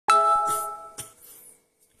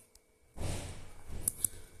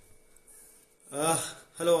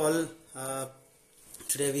Hello all.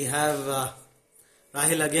 Today we have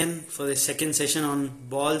Rahil again for the second session on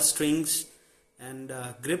ball, strings and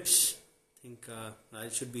grips. I think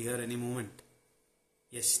Rahil should be here any moment.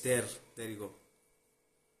 Yes, there you go.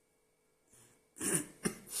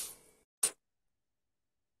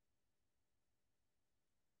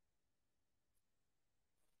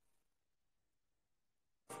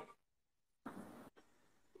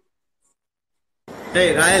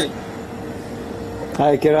 Hey Rahil.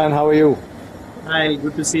 Hi Kiran, how are you? Hi,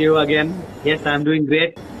 good to see you again. Yes, I'm doing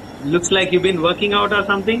great. Looks like you've been working out or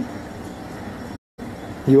something.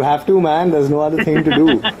 You have to, man. There's no other thing to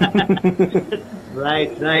do.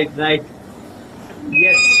 Right.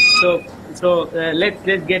 Yes.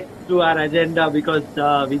 Let's get to our agenda because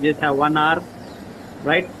we just have 1 hour,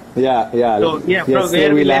 right? Yeah. So yeah, from Yesterday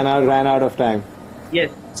where we we left. ran out of time. Yes.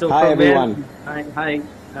 So Hi from everyone. where? Hi.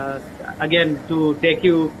 Again, to take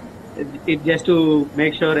you, just to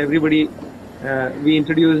make sure everybody, we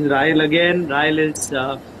introduce Rahil again. Rahil is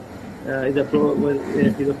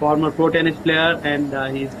a former pro tennis player, and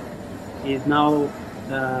he's now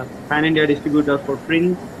Pan India distributor for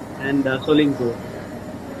Prince and Solinco.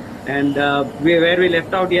 And where we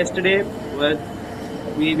left out yesterday was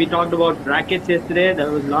we talked about rackets yesterday. There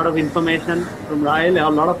was a lot of information from Rahil, a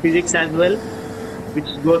lot of physics as well, which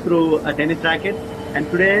go through a tennis racket. And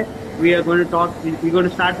today we are going to talk. We're going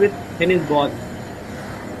to start with tennis balls.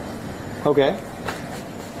 Okay.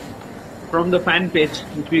 From the fan page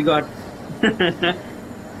which we got.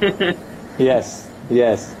 Yes.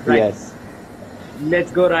 Right. Yes.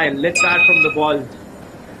 Let's go, Rahil. Let's start from the balls.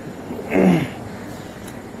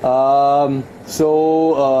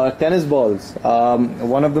 Tennis balls,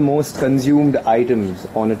 one of the most consumed items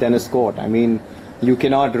on a tennis court. I mean, you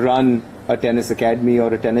cannot run a tennis academy,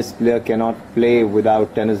 or a tennis player cannot play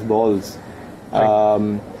without tennis balls.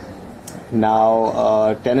 Right.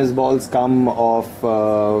 Now, tennis balls come of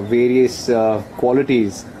various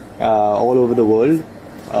qualities all over the world.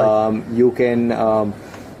 You can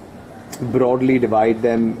broadly divide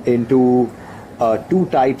them into two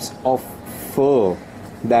types of fur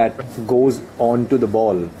that goes onto the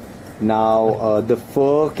ball. Now, the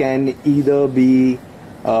fur can either be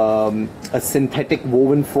a synthetic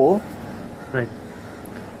woven fur, Right.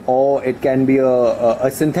 or it can be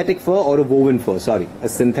a synthetic fur or a woven fur. Sorry, a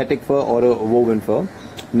synthetic fur or a woven fur.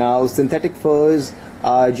 Now, synthetic furs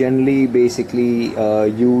are generally basically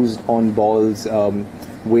used on balls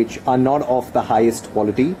which are not of the highest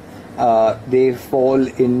quality. They fall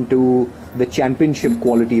into the championship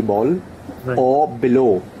quality ball, Right. or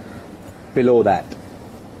below that.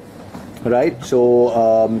 Right.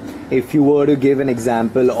 So, if you were to give an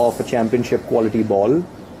example of a championship quality ball,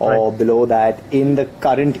 or Right. below that in the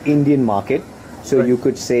current Indian market, so Right. you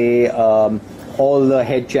could say all the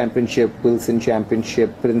Head Championship, Wilson Championship,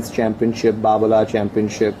 Prince Championship, Babala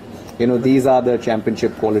Championship. These are the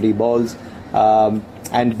championship quality balls.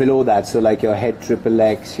 And below that, so like your Head Triple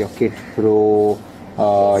X, your Kit Pro,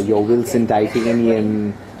 your Wilson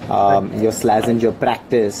Titanium, your Slazenger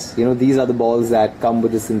Practice. These are the balls that come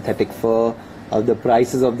with the synthetic fur. The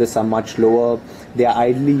prices of this are much lower. They are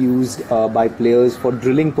ideally used by players for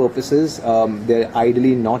drilling purposes. They're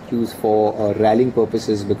ideally not used for rallying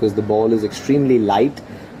purposes because the ball is extremely light.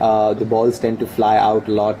 The balls tend to fly out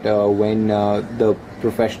a lot when the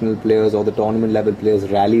professional players or the tournament level players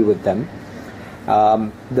rally with them.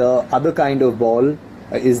 The other kind of ball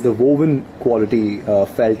is the woven quality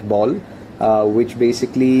felt ball, which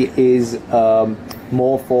basically is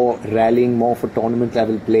more for rallying, more for tournament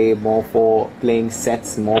level play, more for playing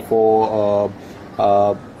sets, more for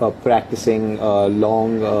practicing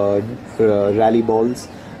long rally balls.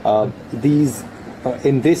 The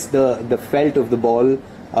felt of the ball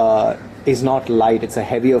is not light, it's a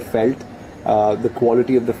heavier felt. The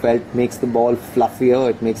quality of the felt makes the ball fluffier,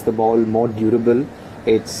 it makes the ball more durable.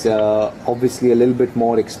 It's obviously a little bit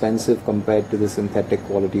more expensive compared to the synthetic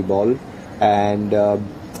quality ball. And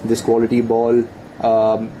this quality ball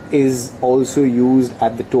is also used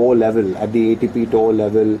at the tour level, at the ATP tour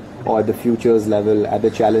level, or at the futures level, at the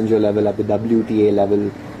challenger level, at the WTA level.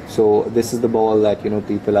 So this is the ball that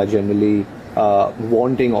people are generally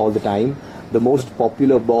wanting all the time. The most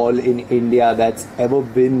popular ball in India that's ever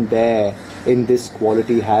been there in this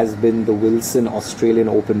quality has been the Wilson Australian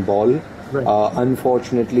Open ball. Right.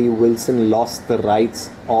 Unfortunately, Wilson lost the rights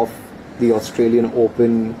of the Australian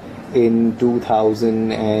Open in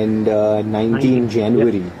 2019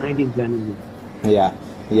 January. 19 January. Yeah,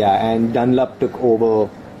 and Dunlop took over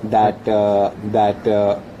that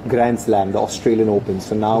Grand Slam, the Australian Open.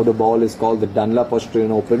 So now the ball is called the Dunlop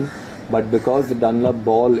Australian Open. But because the Dunlop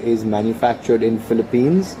ball is manufactured in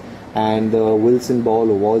Philippines, and the Wilson ball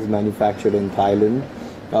was manufactured in Thailand.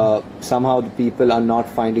 Somehow the people are not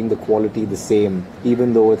finding the quality the same,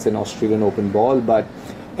 even though it's an Australian Open ball. But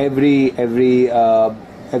every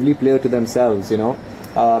player to themselves,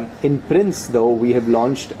 in Prince, though, we have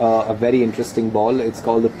launched a very interesting ball. It's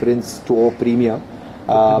called the Prince Tour Premier.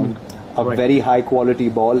 A very high quality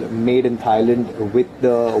ball made in Thailand with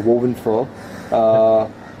the woven fur.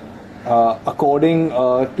 According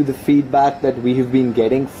to the feedback that we have been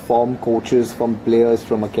getting from coaches, from players,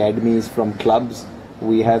 from academies, from clubs,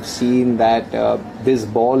 we have seen that this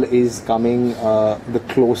ball is coming the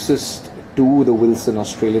closest to the Wilson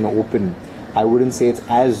Australian Open. I wouldn't say it's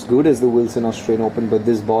as good as the Wilson Australian Open, but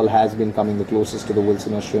this ball has been coming the closest to the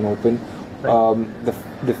Wilson Australian Open.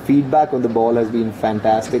 The feedback on the ball has been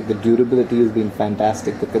fantastic. The durability has been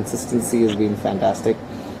fantastic. The consistency has been fantastic.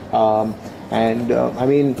 I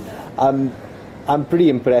mean, I'm pretty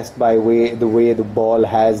impressed by the way the ball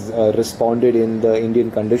has responded in the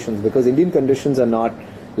Indian conditions, because Indian conditions are not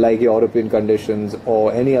like European conditions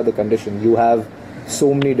or any other condition. You have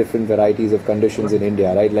so many different varieties of conditions in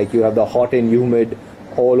India, right? Like you have the hot and humid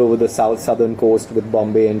all over the southern coast with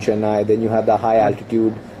Bombay and Chennai. Then you have the high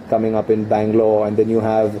altitude coming up in Bangalore, and then you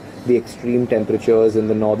have the extreme temperatures in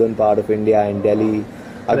the northern part of India in Delhi.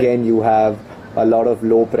 Again, you have a lot of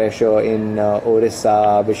low pressure in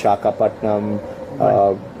Orissa, Visakhapatnam,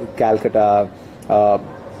 Calcutta,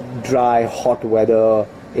 dry, hot weather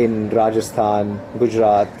in Rajasthan,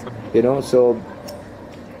 Gujarat, so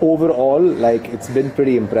overall, like, it's been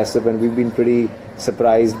pretty impressive, and we've been pretty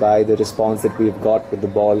surprised by the response that we've got with the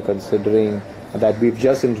ball, considering that we've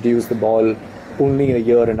just introduced the ball only a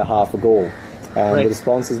year and a half ago, and the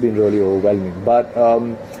response has been really overwhelming. But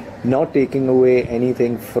not taking away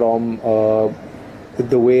anything from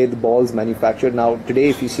the way the ball's manufactured. Now, today,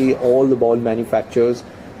 if you see, all the ball manufacturers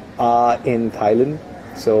are in Thailand.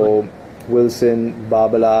 So Wilson,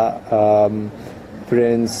 Babala,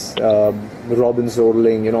 Prince, Robin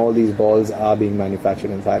Zorling, all these balls are being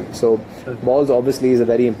manufactured in Thailand. So balls obviously is a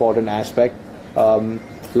very important aspect. A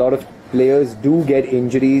lot of players do get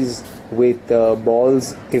injuries with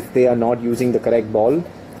balls if they are not using the correct ball.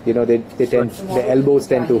 Their elbows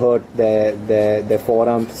tend to hurt, their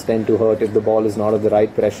forearms tend to hurt if the ball is not of the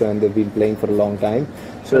right pressure and they've been playing for a long time.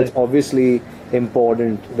 So it's obviously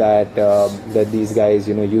important that these guys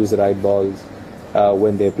use the right balls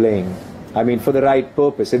when they're playing. I mean, for the right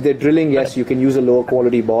purpose. If they're drilling, yes, you can use a lower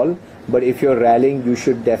quality ball, but if you're rallying, you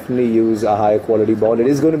should definitely use a higher quality ball. It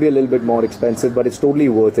is going to be a little bit more expensive, but it's totally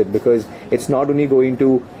worth it, because it's not only going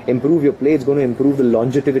to improve your play, it's going to improve the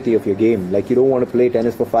longevity of your game. Like, you don't want to play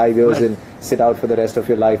tennis for 5 years and sit out for the rest of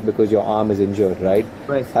your life because your arm is injured, right?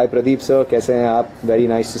 Hi Pradeep sir, kaise hain aap? Very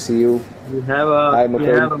nice to see you. We have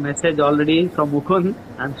a message already from Mukund.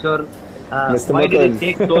 I'm sure. Mr. Why Mukund. did it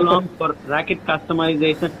take so long for racket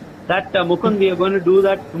customization? That Mukund, we are going to do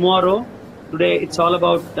that tomorrow. Today it's all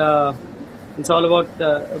about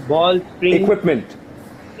ball string Equipment.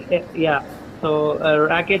 Yeah. So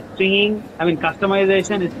racket stringing,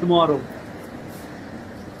 customization is tomorrow.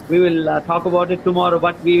 We will talk about it tomorrow,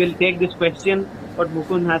 but we will take this question, what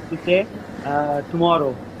Mukund has to say,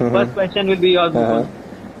 tomorrow. First question will be yours, Mukund.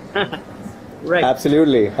 Right.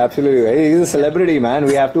 Absolutely. He's a celebrity, man.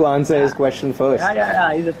 We have to answer his question first.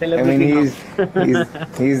 Yeah. He's a celebrity. I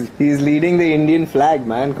mean, he's leading the Indian flag,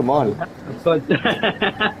 man. Come on. Of course.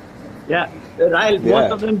 Yeah. Rahil,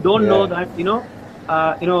 most of them don't know that,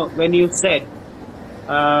 when you said,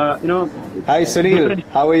 Hi Sunil,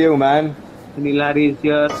 how are you, man? Sunil Hari is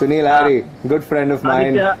here. Sunil Hari, good friend of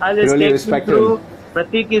mine. I'll just really take respect you through. him.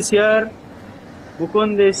 Pratik is here.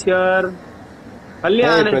 Mukund is here. Kalyan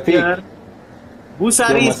Hey, is Pratik. here.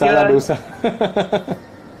 Busari is Masala here. dosa.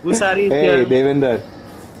 Busari is Hey, here. Devinder.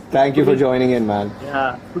 Thank you for joining in, man.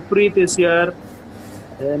 Yeah. Supreet is here.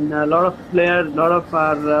 Then a lot of players, a lot of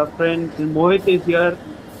our friends. Mohit is here.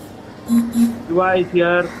 Shiva is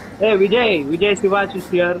here. Hey, Vijay Sivach is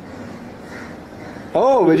here.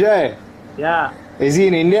 Oh, Vijay. Yeah. Is he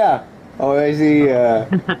in India? Or is he...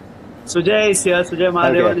 Sujay is here. Sujay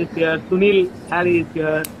Mahadevan Okay. is here. Sunil Hari is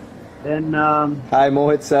here. Then Hi,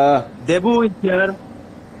 Mohit sir. Debu is here.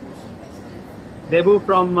 Debu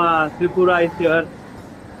from Tripura is here.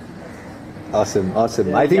 Awesome.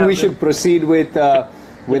 Yeah, I think we should proceed with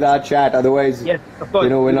our chat. Otherwise, Yes, of course.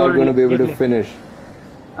 we're not going to be able to Definitely.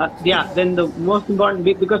 finish. Then the most important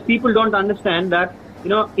bit, because people don't understand that,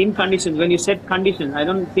 in conditions, when you set conditions, I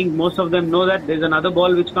don't think most of them know that there's another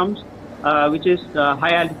ball which comes, which is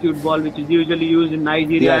high altitude ball, which is usually used in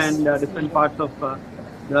Nigeria Yes. and different parts of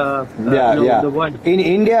Yeah. the world. In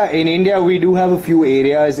India, we do have a few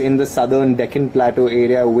areas in the southern Deccan Plateau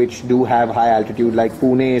area which do have high altitude. Like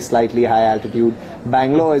Pune is slightly high altitude.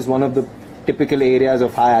 Bangalore is one of the typical areas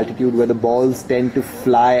of high altitude where the balls tend to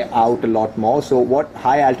fly out a lot more. So what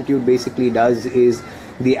high altitude basically does is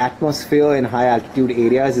the atmosphere in high altitude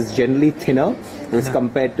areas is generally thinner as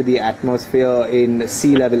compared to the atmosphere in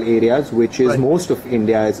sea level areas, which is most of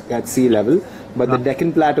India is at sea level. But the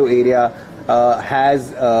Deccan Plateau area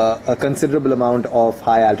has a considerable amount of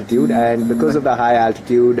high altitude, and because of the high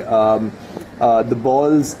altitude, the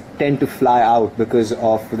balls tend to fly out because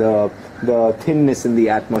of the thinness in the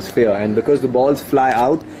atmosphere. And because the balls fly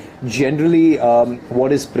out, generally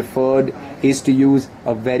what is preferred is to use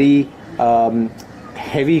a very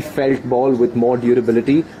heavy felt ball with more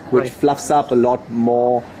durability, which fluffs up a lot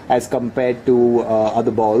more as compared to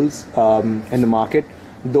other balls in the market.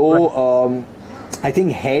 Though I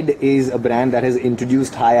think Head is a brand that has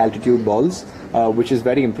introduced high altitude balls, which is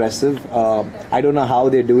very impressive. I don't know how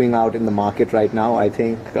they're doing out in the market right now. I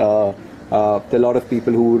think there are a lot of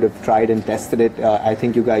people who would have tried and tested it. I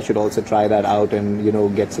think you guys should also try that out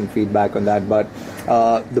and get some feedback on that. But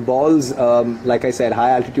the balls, like I said,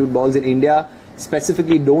 high altitude balls in India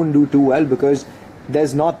specifically don't do too well because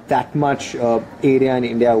there's not that much area in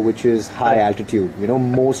India which is high altitude.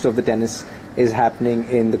 Most of the tennis is happening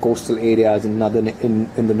in the coastal areas in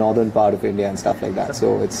the northern part of India and stuff like that.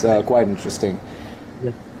 So it's quite interesting.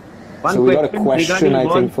 Yes. So we got a question,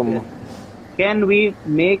 I think, from. Can we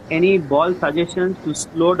make any ball suggestions to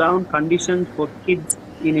slow down conditions for kids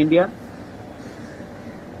in India?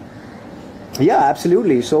 Yeah,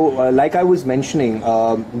 absolutely. So, like I was mentioning,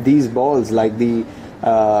 these balls, like the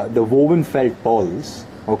woven felt balls,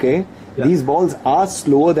 okay, these balls are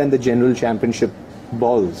slower than the general championship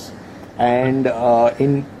balls. And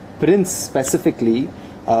in Prince specifically,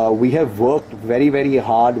 we have worked very, very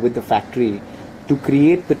hard with the factory to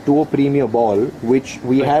create the Tour Premier ball, which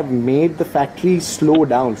we have made the factory slow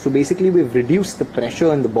down. So basically, we've reduced the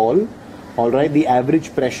pressure in the ball. All right, the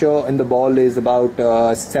average pressure in the ball is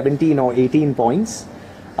about 17 or 18 points,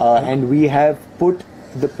 and we have put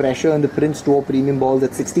the pressure in the Prince Tour Premium balls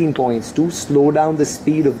at 16 points to slow down the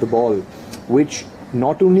speed of the ball, which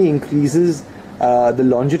not only increases the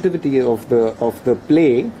longevity of the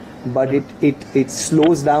play, but it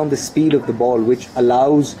slows down the speed of the ball, which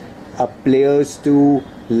allows players to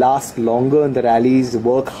last longer in the rallies,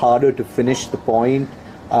 work harder to finish the point.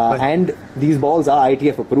 And these balls are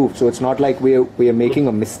ITF approved, so it's not like we are making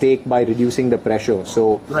a mistake by reducing the pressure.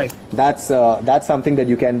 So that's something that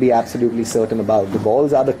you can be absolutely certain about. The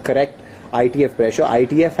balls are the correct ITF pressure.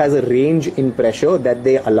 ITF has a range in pressure that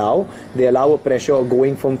they allow. They allow a pressure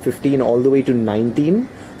going from 15 all the way to 19.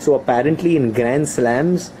 So apparently in Grand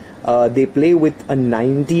Slams, they play with a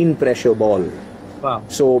 19 pressure ball. Wow.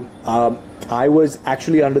 So I was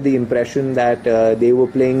actually under the impression that they were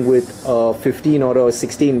playing with 15 or a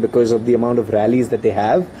 16 because of the amount of rallies that they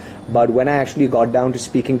have. But when I actually got down to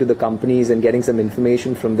speaking to the companies and getting some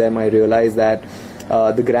information from them, I realized that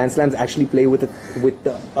the Grand Slams actually play with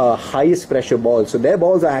the highest pressure ball. So their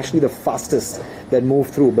balls are actually the fastest that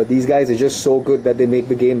move through. But these guys are just so good that they make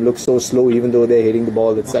the game look so slow, even though they're hitting the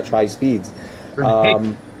ball at such high speeds.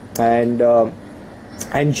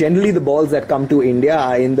 And generally the balls that come to India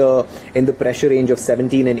are in the pressure range of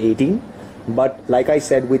 17 and 18. But like I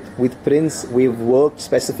said, with Prince, we've worked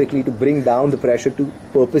specifically to bring down the pressure to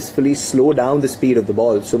purposefully slow down the speed of the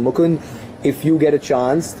ball. So Mukund, if you get a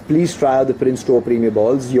chance, please try out the Prince Tour Premier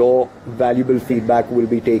balls. Your valuable feedback will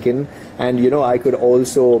be taken. And I could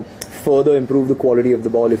also further improve the quality of the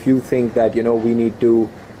ball if you think that we need to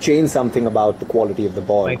change something about the quality of the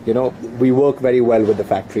ball. We work very well with the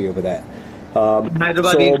factory over there.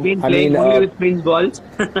 Hyderabad, he's been playing only with Prince balls.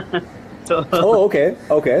 So oh,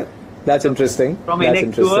 okay. That's interesting. From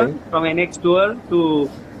NX Tour to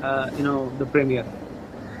the Premier.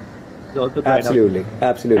 Absolutely.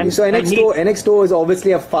 And so NX Tour is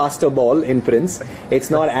obviously a faster ball in Prince. It's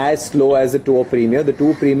not as slow as the Tour Premier. The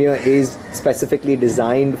Tour Premier is specifically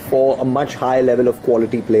designed for a much higher level of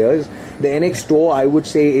quality players. The NX Tour, I would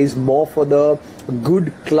say, is more for the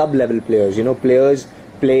good club level players. Players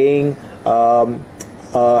playing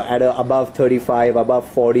at above 35, above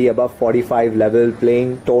 40, above 45 level,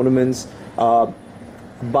 playing tournaments.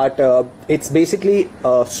 But it's basically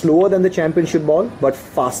slower than the championship ball, but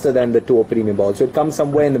faster than the Tour Premium ball. So it comes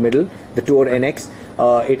somewhere in the middle, the Tour NX.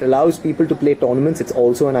 It allows people to play tournaments. It's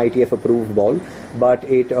also an ITF approved ball, but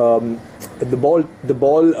the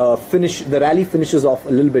rally finishes off a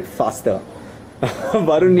little bit faster.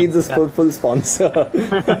 Varun needs a full sponsor.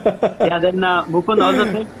 Then Mukund also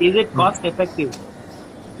said, is it cost effective?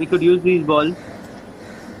 We could use these balls.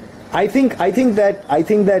 I think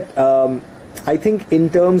in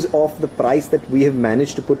terms of the price that we have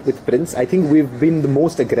managed to put with Prince, I think we've been the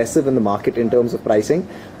most aggressive in the market in terms of pricing.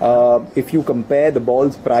 If you compare the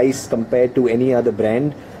ball's price compared to any other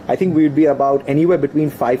brand, I think we'd be about anywhere between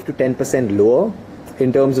 5 to 10% lower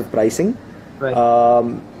in terms of pricing. Right.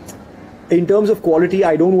 In terms of quality,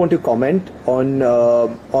 I don't want to comment on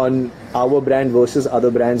our brand versus other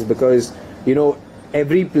brands, because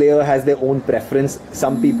every player has their own preference.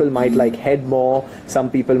 Some people might like Head more, some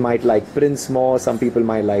people might like Prince more, some people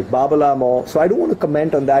might like Babala more. So I don't want to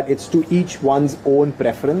comment on that. It's to each one's own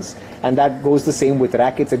preference, and that goes the same with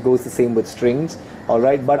rackets, it goes the same with strings. All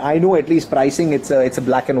right, but I know at least pricing, it's a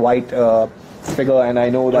black and white figure, and I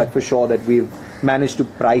know that for sure that we've managed to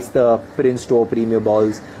price the Prince Tour Premier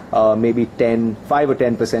balls maybe 5 or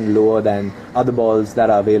 10% lower than other balls that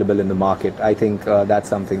are available in the market. I think that's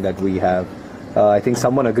something that we have. I think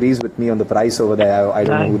someone agrees with me on the price over there. I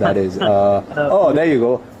don't know who that is. Oh, there you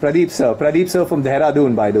go. Pradeep sir from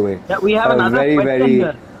Dehradun, by the way. Yeah, we have another question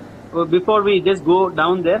here. Before we just go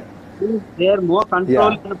down there, is there more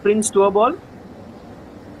control in the Prince Tour ball?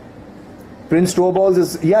 Prince Tour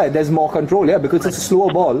balls there's more control, because it's a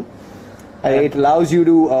slower ball. It allows you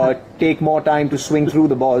to take more time to swing through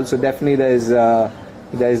the ball. So definitely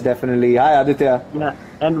there's definitely. Hi Aditya. Yeah,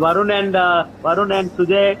 and Varun and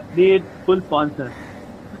Sujay need full sponsor.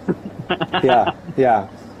 yeah.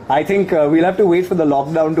 I think we'll have to wait for the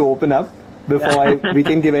lockdown to open up before we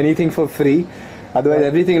can give anything for free. Otherwise,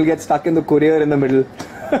 everything will get stuck in the courier in the middle.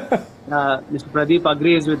 Mr. Pradeep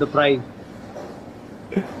agrees with the price.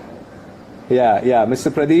 Yeah.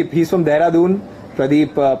 Mr. Pradeep, he's from Dehradun.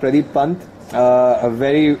 Pradeep Pant, a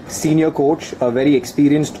very senior coach, a very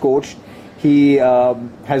experienced coach. He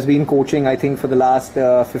has been coaching, I think, for the last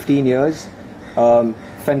 15 years.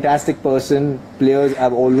 Fantastic person. Players,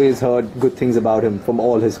 I've always heard good things about him from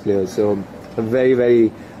all his players. So a very,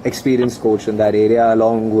 very experienced coach in that area,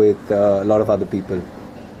 along with a lot of other people.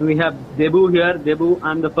 We have Debu here. Debu,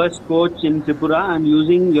 I'm the first coach in Tripura. I'm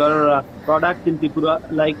using your product in Tripura,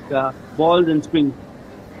 like balls and springs.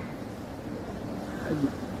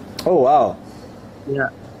 Oh, wow. Yeah.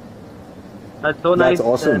 That's so nice. That's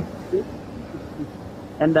awesome.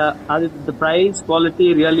 And the price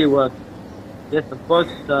quality really works. Yes, of course,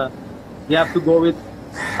 you have to go with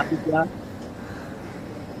Aditya.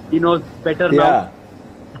 He knows better now.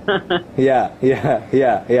 Yeah.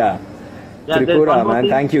 Tripura, man.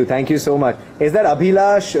 Thank you so much. Is that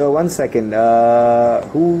Abhilash? 1 second.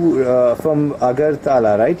 Who from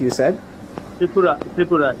Agartala, right? You said?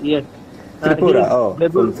 Tripura, yes. Tripura,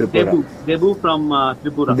 from Tripura. Debu from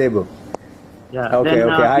Tripura. Debu. Yeah. Okay.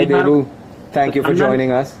 Hi, Debu. Thank you for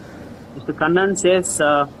joining us. Mr. Kannan says,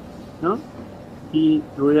 he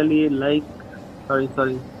really like. Sorry.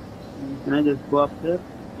 Can I just go up there?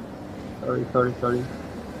 Sorry.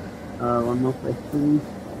 One more question.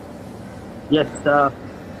 Yes, the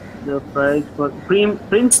price for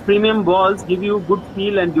Prince Premium balls give you good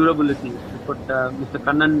feel and durability. That's what Mr.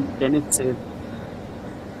 Kannan Dennis says.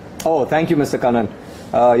 Oh, thank you, Mr. Kannan.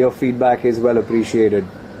 Your feedback is well appreciated.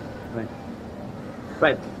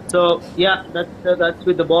 Right. So yeah, that's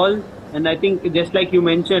with the ball, and I think just like you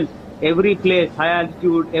mentioned, every place, high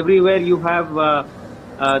altitude, everywhere you have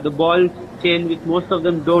the ball change, which most of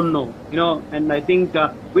them don't know. And I think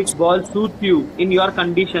which ball suits you in your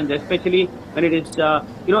conditions, especially when it is,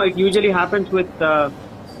 it usually happens with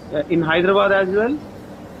in Hyderabad as well.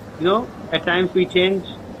 At times we change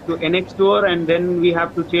to NX Tour and then we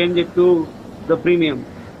have to change it to the premium.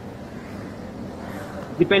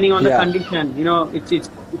 Depending on the condition,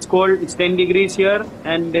 it's cold, it's 10 degrees here,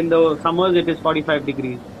 and in the summers it is 45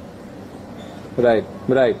 degrees. Right.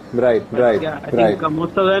 Yeah, I think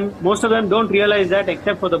most of them don't realize that,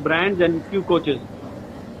 except for the brands and few coaches.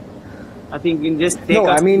 I think in just take. No,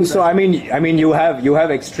 I mean, you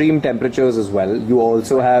have extreme temperatures as well. You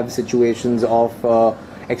also have situations of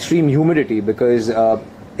extreme humidity, because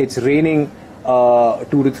it's raining 2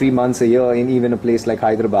 to 3 months a year in even a place like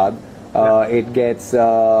Hyderabad. It gets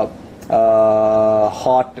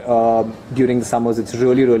hot during the summers. It's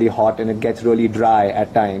really hot, and it gets really dry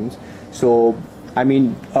at times. So, I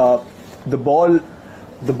mean, the ball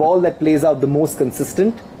that plays out the most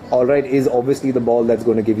consistent, all right, is obviously the ball that's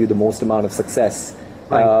going to give you the most amount of success.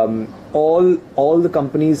 Right. All the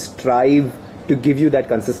companies strive to give you that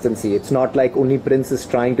consistency. It's not like only Prince is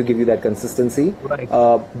trying to give you that consistency. Right.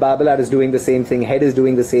 Babolat is doing the same thing. Head is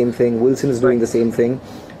doing the same thing. Wilson is doing the same thing.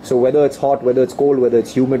 So whether it's hot, whether it's cold, whether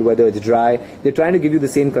it's humid, whether it's dry, they're trying to give you the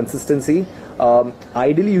same consistency.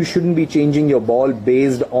 Ideally, you shouldn't be changing your ball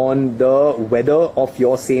based on the weather of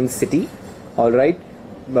your same city. All right.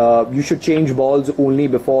 you should change balls only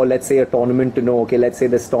before, let's say, a tournament to know, okay, let's say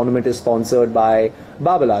this tournament is sponsored by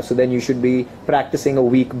Babala. So then you should be practicing a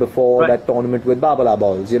week before that tournament with Babala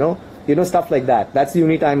balls, stuff like that. That's the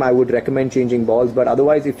only time I would recommend changing balls. But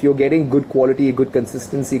otherwise, if you're getting good quality, good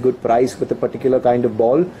consistency, good price with a particular kind of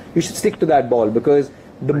ball, you should stick to that ball, because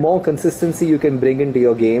the more consistency you can bring into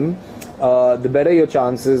your game, the better your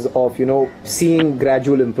chances of, seeing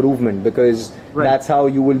gradual improvement, because that's how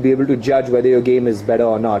you will be able to judge whether your game is better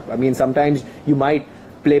or not. I mean, sometimes you might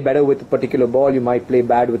play better with a particular ball, you might play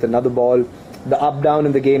bad with another ball. The up down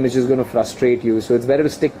in the game is just going to frustrate you. So it's better to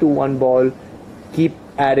stick to one ball, keep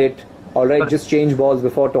at it. All right, just change balls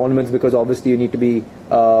before tournaments, because obviously you need to be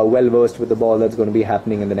well versed with the ball that's going to be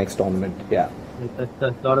happening in the next tournament. Yeah. That's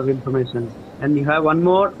a lot of information. And you have one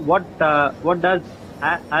more. What does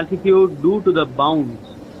altitude do to the bounce?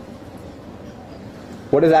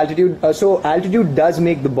 What is altitude? So altitude does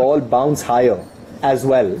make the ball bounce higher as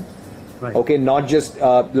well. Right. Okay, not just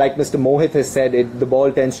like Mr. Mohit has said, the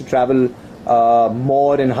ball tends to travel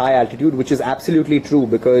more in high altitude, which is absolutely true,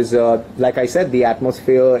 because like I said, the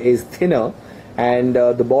atmosphere is thinner and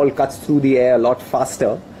the ball cuts through the air a lot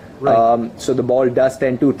faster. Right. So the ball does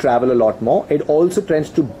tend to travel a lot more. It also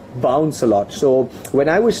tends to bounce a lot. So when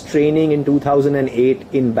I was training in 2008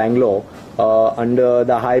 in Bangalore under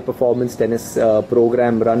the high performance tennis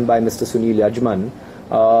program run by Mr. Sunil Yajman,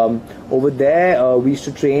 over there we used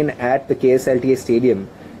to train at the KSLTA stadium,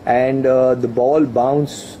 and the ball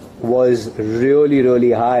bounce was really,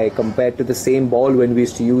 really high compared to the same ball when we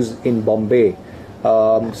used to use in Bombay.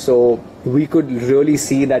 So we could really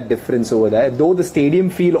see that difference over there. Though the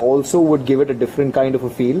stadium feel also would give it a different kind of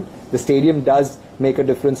a feel. The stadium does make a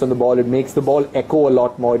difference on the ball. It makes the ball echo a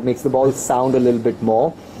lot more. It makes the ball sound a little bit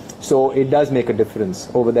more. So it does make a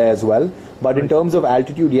difference over there as well. But in terms of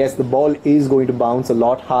altitude, yes, the ball is going to bounce a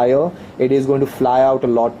lot higher. It is going to fly out a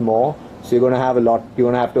lot more. So you're going to have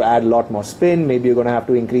to add a lot more spin. Maybe you're going to have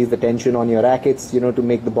to increase the tension on your rackets, to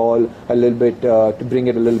make the ball a little bit, to bring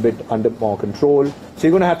it a little bit under more control. So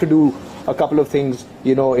you're going to have to do a couple of things,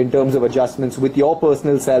 in terms of adjustments with your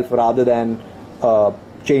personal self, rather than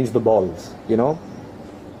change the balls,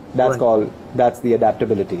 that's the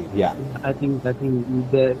adaptability. Yeah. I think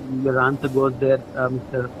your answer goes there,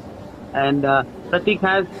 Mr. And Pratik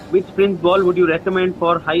has, which Prince ball would you recommend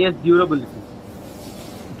for highest durability?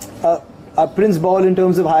 A Prince ball in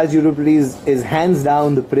terms of highest durability is hands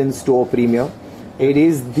down the Prince Tour Premier. It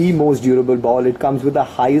is the most durable ball. It comes with the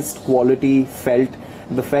highest quality felt.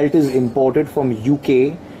 The felt is imported from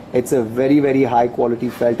UK. It's a very, very high quality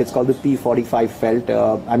felt. It's called the P45 felt.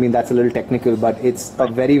 I mean, that's a little technical, but it's a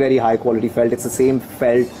very, very high quality felt. It's the same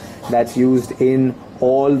felt that's used in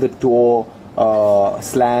all the tour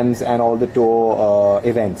slams and all the tour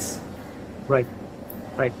events. Right.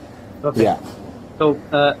 Okay. Yeah. So,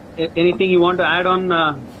 anything you want to add on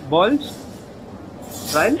balls?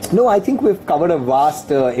 Right? No, I think we've covered a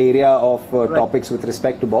vast area of topics with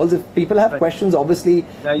respect to balls. If people have questions, obviously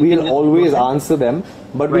we'll always answer them.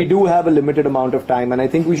 But we do have a limited amount of time, and I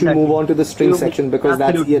think we should move on to the string section, because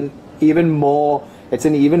that's an even more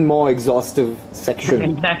exhaustive section.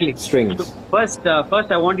 Exactly. Strings. So first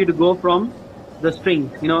I want you to go from the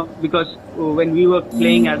strings. Because when we were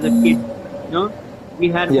playing as a kid, we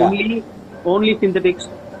had only synthetic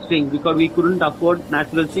string, because we couldn't afford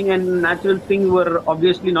natural string, and natural string were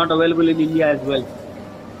obviously not available in India as well,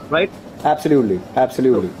 right? Absolutely.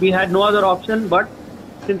 So we had no other option but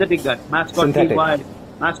synthetic gut, mascot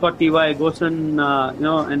TY, Gosen,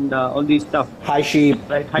 and all these stuff. High sheep.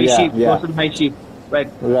 Right, Gosen high sheep. Right.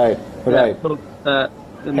 So,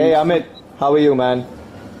 hey Amit, how are you, man?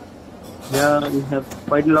 Yeah, we have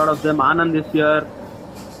quite a lot of them. Anand is here.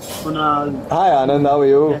 Kunal. Hi Anand, how are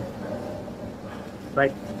you? Yeah.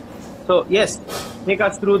 Right. So yes, take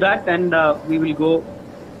us through that, and we will go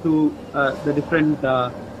to the different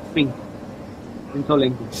strings in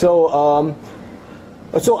Solanki. So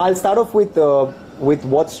I'll start off with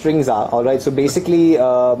what strings are. All right. So basically,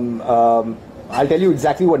 I'll tell you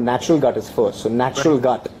exactly what natural gut is first. So natural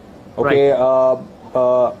gut. Okay.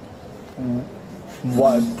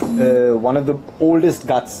 One of the oldest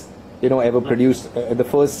guts ever produced. The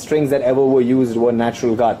first strings that ever were used were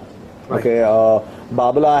natural gut. Okay,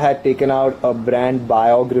 Babala had taken out a brand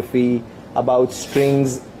biography about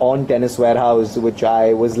strings on Tennis Warehouse, which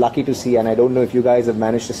I was lucky to see, and I don't know if you guys have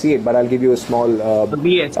managed to see it, but I'll give you a small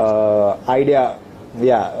idea.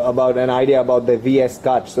 Yeah, about the VS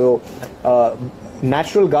gut. So,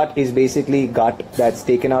 natural gut is basically gut that's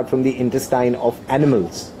taken out from the intestine of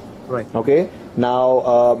animals. Right. Okay.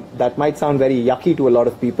 Now, that might sound very yucky to a lot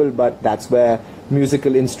of people, but that's where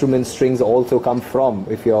musical instrument strings also come from.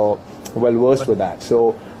 If you're well versed with that.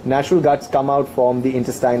 So natural guts come out from the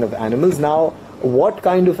intestine of animals. Now, what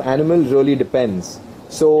kind of animal really depends.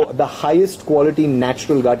 So the highest quality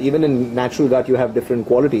natural gut, even in natural gut you have different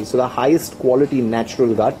qualities. So the highest quality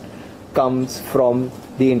natural gut comes from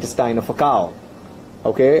the intestine of a cow.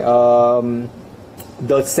 Okay.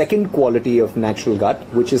 The second quality of natural gut,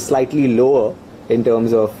 which is slightly lower in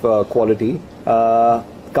terms of quality,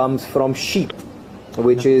 comes from sheep,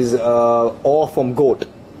 which is or from goat.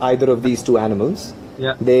 Either of these two animals.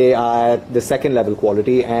 Yeah. They are the second level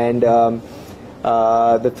quality, and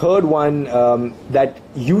the third one that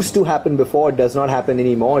used to happen before does not happen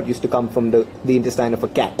anymore. It used to come from the intestine of a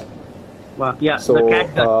cat. Wow. Yeah. So, the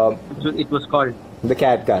cat gut. It was called. The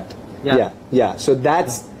cat gut. Yeah. Yeah. So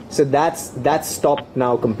that's stopped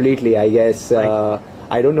now completely, I guess.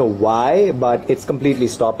 I don't know why, but it's completely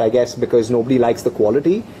stopped, I guess, because nobody likes the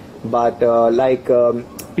quality. But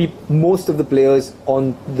most of the players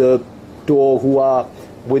on the tour who are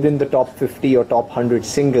within the top 50 or top 100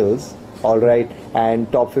 singles, all right,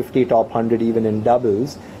 and top 50, top 100 even in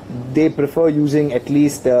doubles, they prefer using at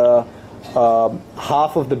least half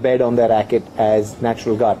of the bed on their racket as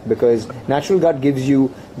natural gut, because natural gut gives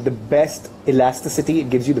you the best elasticity,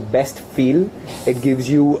 it gives you the best feel, it gives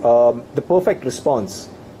you the perfect response.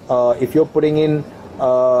 If you're putting in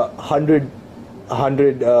 100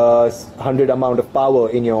 amount of power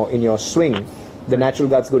in your swing, the natural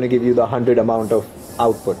gut's going to give you the 100 amount of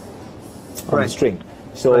output on the string.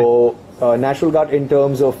 So natural gut in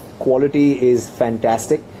terms of quality is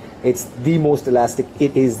fantastic. It's the most elastic.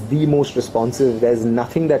 It is the most responsive. There's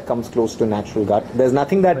nothing that comes close to natural gut. There's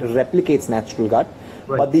nothing that replicates natural gut.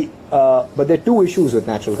 But there are two issues with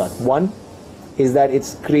natural gut. One is that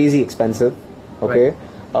it's crazy expensive. Okay,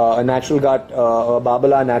 a natural gut, a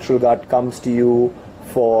Babala natural gut comes to you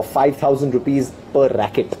for 5,000 rupees per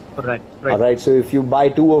racket. Right. All right. So if you buy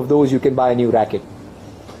two of those, you can buy a new racket.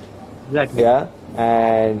 Exactly. Yeah,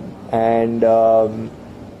 and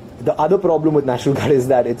the other problem with natural gut is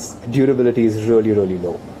that its durability is really, really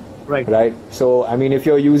low. Right. So I mean, if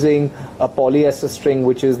you're using a polyester string,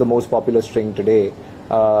 which is the most popular string today,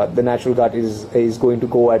 the natural gut is going to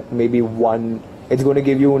go at maybe one. It's going to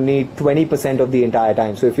give you only 20% of the entire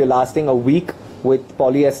time. So if you're lasting a week with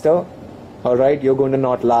polyester, all right, you're going to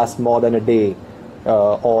not last more than a day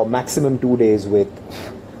or maximum 2 days with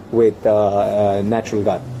natural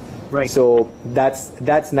gut. Right. So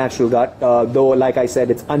that's natural gut. Though, like I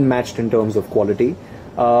said, it's unmatched in terms of quality.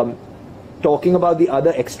 Talking about the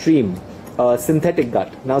other extreme, synthetic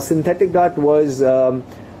gut. Now, synthetic gut was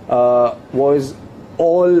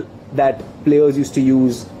all that players used to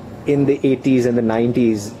use in the 80s and the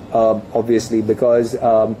 90s, obviously, because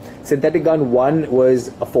synthetic gut, one,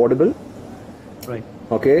 was affordable. Right.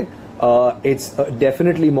 Okay. It's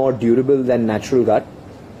definitely more durable than natural gut.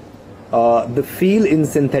 The feel in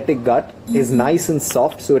synthetic gut is nice and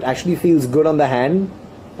soft, so it actually feels good on the hand.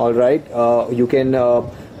 All right, you can.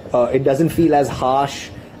 It doesn't feel as harsh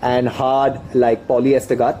and hard like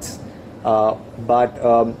polyester guts. But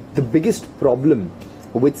the biggest problem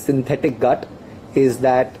with synthetic gut is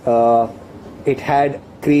that it had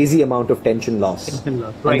crazy amount of tension loss, and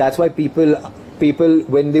that's why people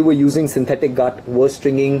when they were using synthetic gut were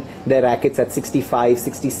stringing their rackets at 65,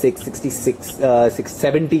 66, 66,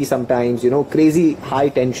 70 sometimes, crazy high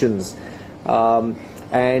tensions.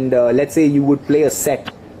 And let's say you would play a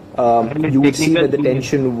set, you would see that the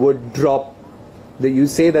tension would drop. You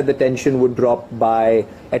say that the tension would drop by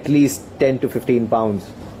at least 10 to 15 pounds,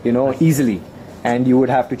 easily, and you would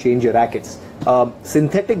have to change your rackets.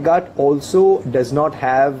 Synthetic gut also does not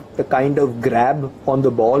have the kind of grab on the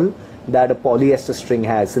ball that a polyester string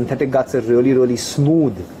has. Synthetic guts are really, really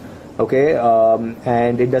smooth, okay,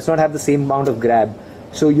 and it does not have the same amount of grab.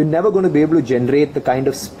 So you're never going to be able to generate the kind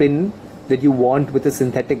of spin that you want with a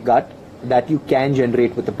synthetic gut that you can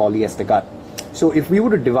generate with a polyester gut. So if we were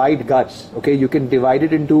to divide guts, okay, you can divide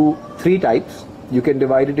it into three types. You can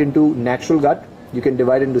divide it into natural gut, you can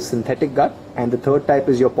divide it into synthetic gut, and the third type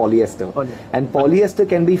is your polyester. And polyester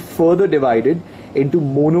can be further divided into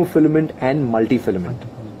monofilament and multifilament.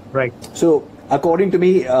 Right. So according to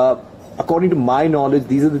me, according to my knowledge,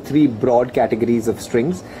 these are the three broad categories of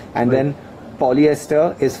strings, and then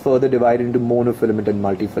polyester is further divided into monofilament and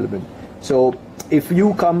multifilament. So if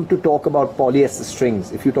you come to talk about polyester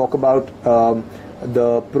strings, if you talk about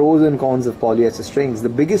the pros and cons of polyester strings, the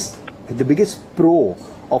biggest pro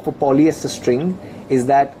of a polyester string is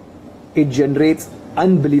that it generates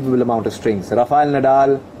unbelievable amount of strings. Rafael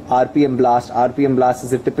Nadal, RPM Blast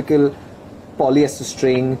is a typical polyester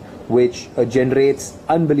string which generates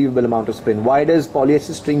unbelievable amount of spin. Why does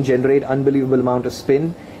polyester string generate unbelievable amount of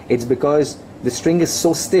spin? It's because the string is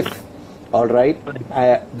so stiff all right,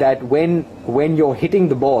 that when you're hitting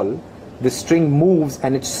the ball, the string moves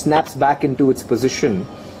and it snaps back into its position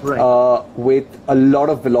with a lot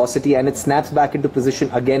of velocity, and it snaps back into position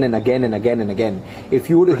again and again and again and again. If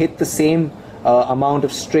you were to hit the same amount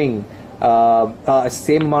of string,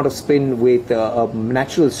 same amount of spin with a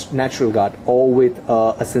natural gut or with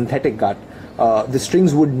a synthetic gut, the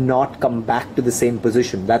strings would not come back to the same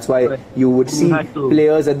position. That's why you would see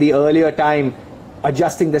players at the earlier time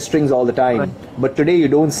adjusting their strings all the time. But today you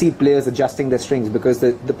don't see players adjusting their strings because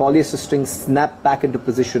the polyester strings snap back into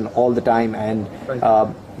position all the time, and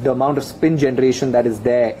the amount of spin generation that is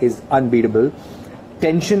there is unbeatable.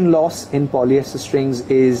 Tension loss in polyester strings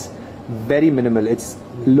is very minimal. It's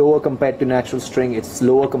lower compared to natural string. It's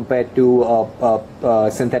lower compared to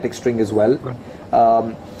synthetic string as well.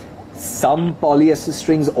 Some polyester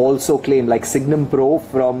strings also claim, like Signum Pro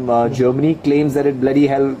from Germany claims that it bloody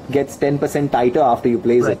hell gets 10% tighter after you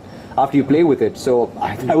play with it. So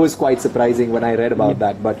that was quite surprising when I read about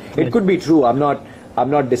that. But it could be true. I'm not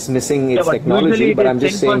dismissing its technology, but I'm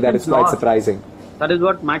just saying that it's quite surprising. That is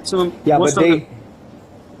what maximum. Yeah,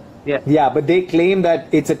 but they claim that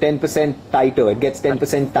it's a 10% tighter. It gets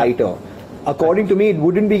 10% tighter. According to me, it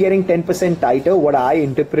wouldn't be getting 10% tighter. What I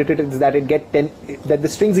interpreted is that that the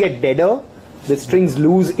strings get deader, the strings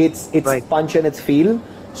lose its punch and its feel.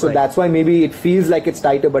 So that's why maybe it feels like it's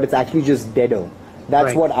tighter, but it's actually just deader.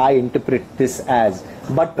 That's what I interpret this as.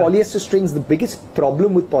 But polyester strings, the biggest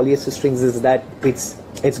problem with polyester strings is that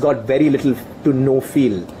it's got very little to no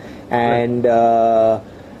feel. And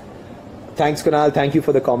thanks, Kunal. Thank you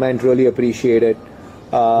for the comment. Really appreciate it.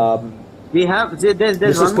 We have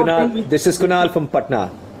there's one more thing. This is Kunal from Patna.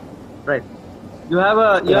 Right. You have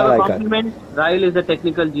a compliment. Rahil is a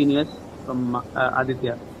technical genius from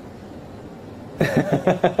Aditya.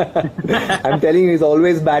 I'm telling you, he's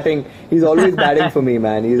always batting. He's always batting for me,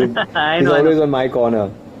 man. He's always on my corner.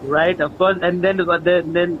 Right, of course. And then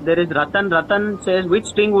there is Ratan. Ratan says, which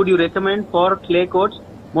string would you recommend for clay courts?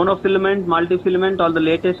 Monofilament, multifilament, or the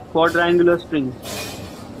latest quadrangular strings?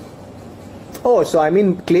 Oh, so I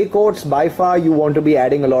mean, clay courts, by far you want to be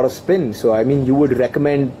adding a lot of spin. So I mean, you would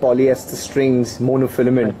recommend polyester strings,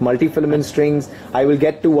 monofilament. Multifilament strings, I will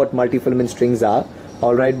get to what multifilament strings are.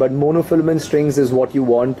 All right, but monofilament strings is what you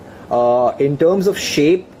want. In terms of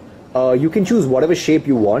shape, you can choose whatever shape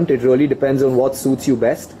you want. It really depends on what suits you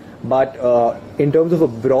best. But in terms of a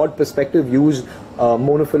broad perspective, use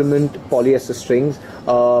monofilament polyester strings.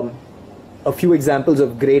 A few examples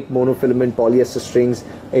of great monofilament polyester strings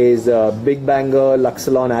is Big Banger,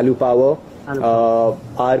 Luxolon Alu Power,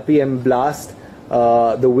 RPM Blast,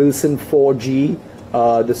 the Wilson 4G,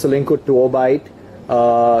 the Solinco Tour Bite,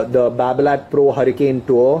 the Babolat Pro Hurricane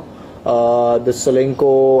Tour, the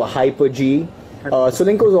Solinco Hyper G.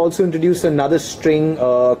 Solinco has also introduced another string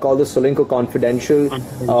called the Solinco Confidential.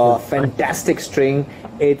 Fantastic string.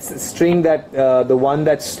 It's a string that the one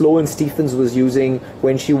that Sloane Stephens was using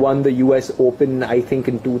when she won the US Open, I think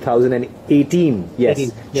in 2018.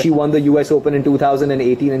 Yes, she won the US Open in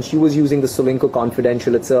 2018, and she was using the Solinco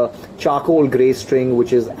Confidential. It's a charcoal grey string,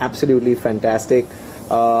 which is absolutely fantastic.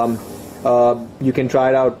 You can try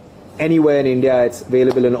it out anywhere in India. It's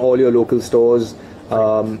available in all your local stores.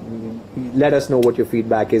 Let us know what your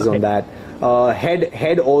feedback is on that.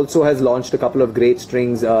 Head also has launched a couple of great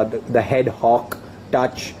strings. The Head Hawk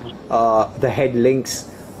Touch, the Head Lynx,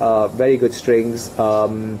 very good strings. Yeah,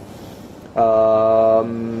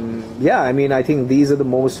 I mean, I think these are the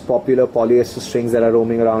most popular polyester strings that are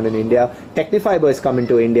roaming around in India. Technifiber is coming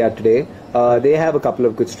to India today. They have a couple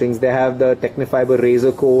of good strings. They have the Technifiber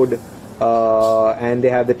Razor Code, and they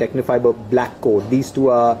have the Technifiber Black Code. These two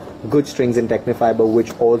are good strings in Technifiber,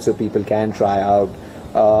 which also people can try out.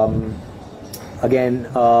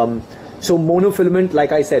 So monofilament,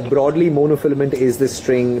 like I said, broadly monofilament is the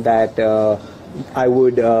string that I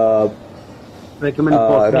would recommend.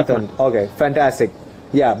 Ratan. Okay, fantastic.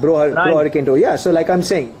 Yeah, Pro Hurricane Tour. Yeah, so like I'm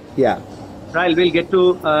saying, yeah. Rahil, we'll get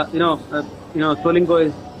to Solinco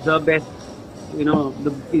is the best.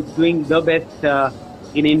 Is doing the best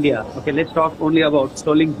in India. Okay, let's talk only about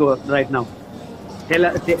Solinco right now. Take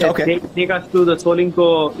us to the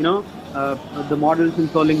Solinco. The models in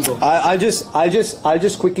Solinco. I'll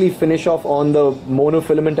just quickly finish off on the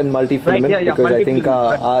monofilament and multifilament because I think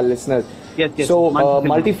our listeners. Yes. So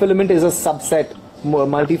multifilament is a subset.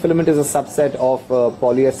 Multifilament is a subset of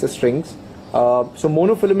polyester strings. So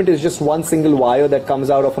monofilament is just one single wire that comes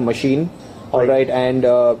out of a machine. All right, and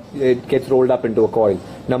it gets rolled up into a coil.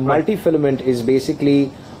 Now, multifilament is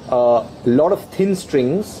basically a lot of thin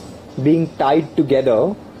strings being tied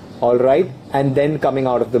together, all right, and then coming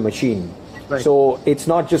out of the machine. So it's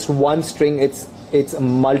not just one string, it's it's a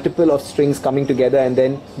multiple of strings coming together and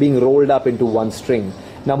then being rolled up into one string.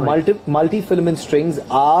 Now, multi-filament strings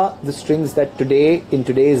are the strings that in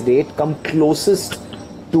today's date, come closest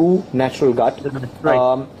to natural gut.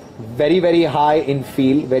 Right. Very, very high in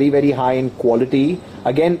feel, very, very high in quality.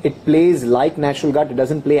 Again, it plays like natural gut. It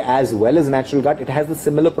doesn't play as well as natural gut. It has the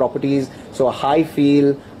similar properties. So a high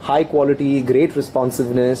feel, high quality, great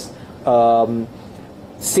responsiveness.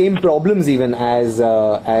 Same problems even as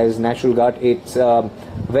natural gut. It's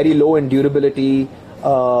very low in durability.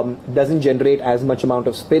 Doesn't generate as much amount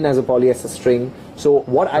of spin as a polyester string. So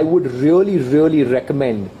what I would really, really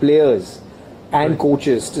recommend players and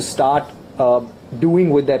coaches to start doing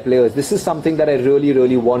with their players. This is something that I really,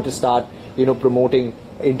 really want to start, promoting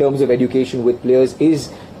in terms of education with players,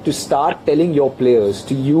 is to start telling your players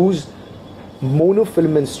to use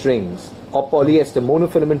monofilament strings or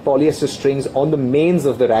monofilament polyester strings on the mains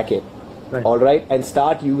of the racket. Right. All right, and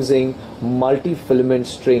start using multi-filament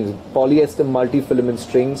strings, polyester multi-filament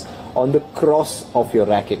strings on the cross of your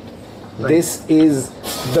racket. Right. This is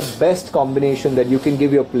the best combination that you can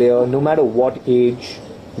give your player, no matter what age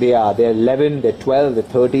they are. They're 11, they're 12, they're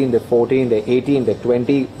 13, they're 14, they're 18, they're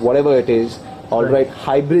 20, whatever it is. All right,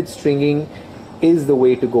 hybrid stringing is the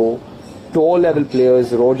way to go. Tall level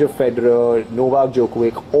players, Roger Federer, Novak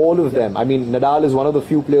Djokovic, all of them. I mean, Nadal is one of the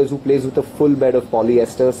few players who plays with a full bed of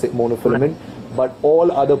polyester monofilament, but all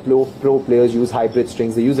other pro players use hybrid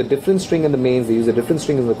strings. They use a different string in the mains, they use a different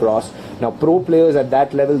string in the cross. Now, pro players at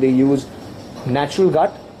that level, they use natural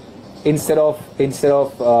gut instead of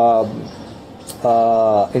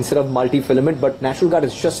multi-filament, but natural gut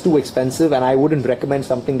is just too expensive, and I wouldn't recommend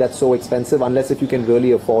something that's so expensive unless if you can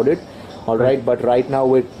really afford it. All right, but right now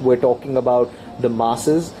we're talking about the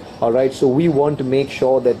masses. All right, so we want to make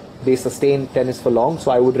sure that they sustain tennis for long.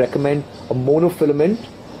 So I would recommend a monofilament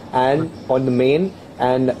and on the main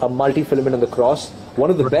and a multi-filament on the cross.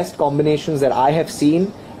 One of the best combinations that I have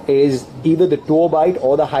seen is either the Tour Bite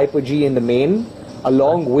or the Hyper G in the main,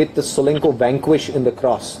 along with the Solenko Vanquish in the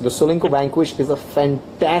cross. The Solenko Vanquish is a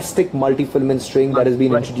fantastic multi-filament string that has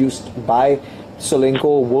been introduced by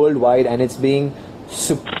Solenko worldwide, and it's being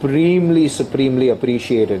supremely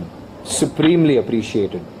appreciated.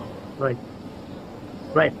 Right.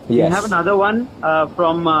 Yes. We have another one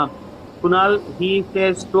from Kunal. He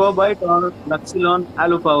says Tour Bite or Luxilon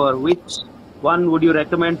Alu Power. Which one would you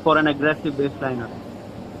recommend for an aggressive baseliner?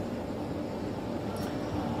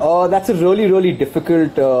 That's a really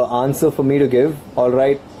difficult answer for me to give. All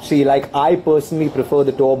right, see, like, I personally prefer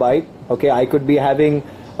the Tour Bite. Okay, I could be having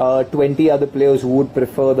 20 other players who would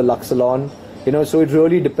prefer the Luxilon. So it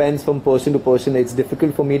really depends from person to person. It's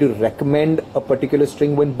difficult for me to recommend a particular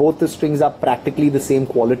string when both the strings are practically the same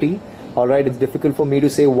quality. All right, it's difficult for me to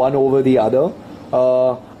say one over the other.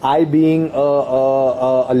 I, being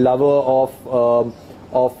a lover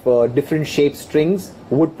of different shaped strings,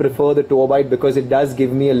 would prefer the Tour Bite because it does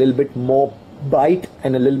give me a little bit more bite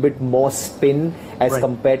and a little bit more spin as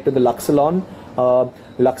compared to the Luxilon.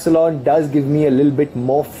 Luxilon does give me a little bit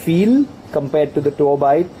more feel compared to the Tour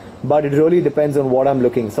Bite, but it really depends on what I'm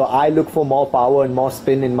looking. So I look for more power and more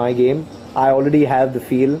spin in my game. I already have the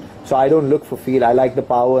feel, so I don't look for feel. I like the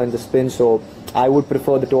power and the spin, so I would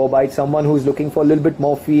prefer the Tour Bite. Someone who's looking for a little bit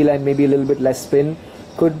more feel and maybe a little bit less spin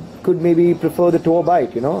could maybe prefer the Tour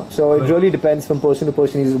Bite, So it really depends from person to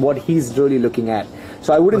person, is what he's really looking at.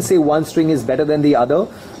 So I wouldn't say one string is better than the other.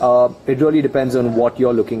 It really depends on what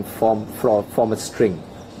you're looking from a string.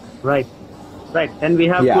 Right. And we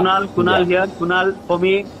have Kunal here. Kunal, for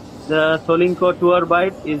me, the Solenko Tour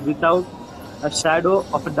Bite is without a shadow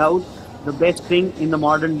of a doubt the best string in the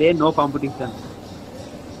modern day, no competition.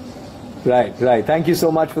 Right. Thank you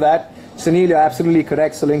so much for that. Sunil, you're absolutely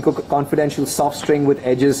correct. Solenko Confidential soft string with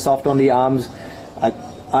edges, soft on the arms.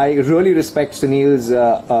 I really respect Sunil's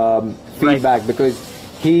feedback because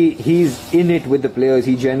he's in it with the players.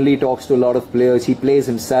 He generally talks to a lot of players. He plays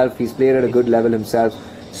himself. He's played at a good level himself.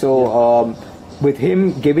 So with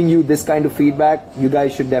him giving you this kind of feedback, you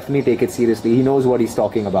guys should definitely take it seriously. He knows what he's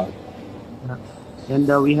talking about. And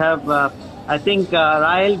we have, I think,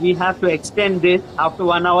 Rahil, we have to extend this. After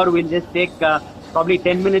 1 hour, we'll just take probably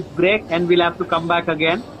 10 minutes break and we'll have to come back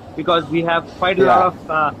again because we have quite a lot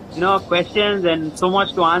of, questions and so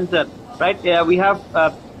much to answer, right? We have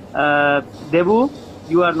Devu,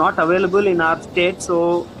 you are not available in our state,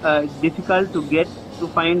 so it's difficult to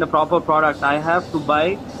find a proper product. I have to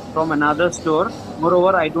buy from another store.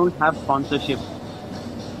 Moreover, I don't have sponsorship.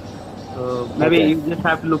 So maybe you just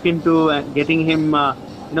have to look into getting him,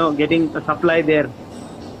 getting a supply there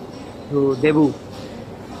to Devu.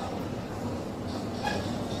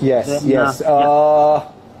 Yes.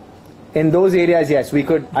 In those areas, yes, we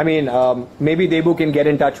could. I mean, maybe Debu can get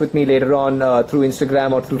in touch with me later on through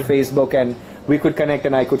Instagram or through Facebook, and we could connect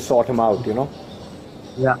and I could sort him out, you know.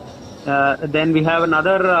 Yeah. Then we have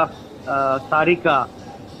another Sarika.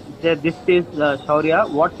 This is Shaurya.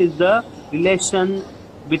 What is the relation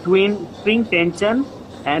between string tension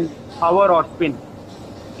and power or spin?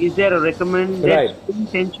 Is there a recommended string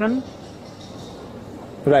tension?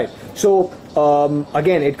 Right. So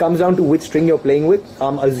again, it comes down to which string you're playing with.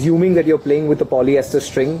 I'm assuming that you're playing with a polyester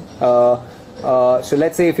string. So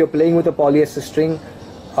let's say if you're playing with a polyester string,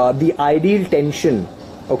 the ideal tension,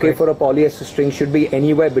 okay, for a polyester string should be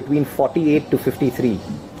anywhere between 48 to 53.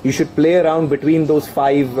 You should play around between those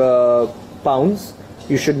 5 pounds.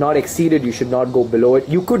 You should not exceed it. You should not go below it.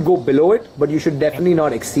 You could go below it, but you should definitely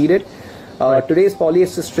not exceed it. Today's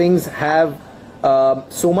polyester strings have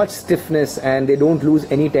so much stiffness and they don't lose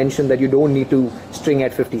any tension that you don't need to string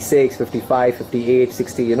at 56, 55, 58,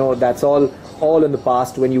 60. You know, that's all in the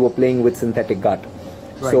past when you were playing with synthetic gut.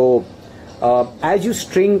 So as you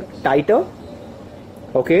string tighter,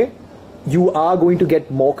 okay, you are going to get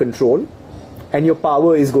more control and your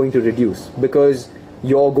power is going to reduce because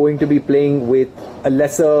you're going to be playing with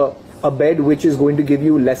a bed which is going to give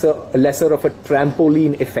you lesser of a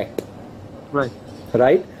trampoline effect.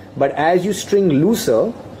 Right? But as you string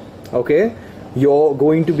looser, okay, you're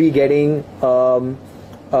going to be getting more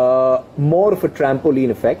of a trampoline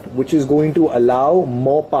effect, which is going to allow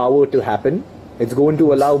more power to happen. It's going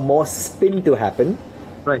to allow more spin to happen.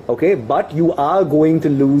 Okay, but you are going to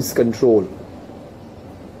lose control.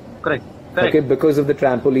 Correct. Okay, because of the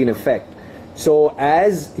trampoline effect. So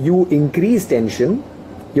as you increase tension,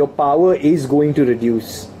 your power is going to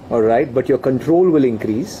reduce, all right, but your control will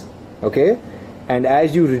increase, okay? And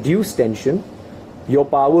as you reduce tension, your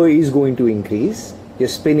power is going to increase, your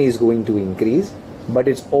spin is going to increase, but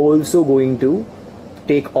it's also going to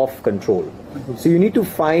take off control. So you need to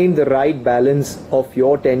find the right balance of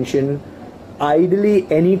your tension. Ideally,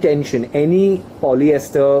 any tension, any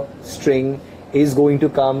polyester string is going to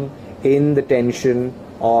come in the tension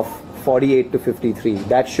of 48 to 53.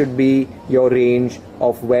 That should be your range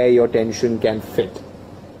of where your tension can fit.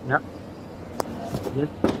 Yeah.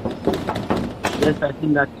 Yes, I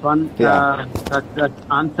think that's one that's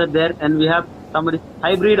answered there. And we have somebody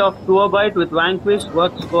hybrid of duobite with Vanquish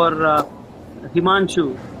works for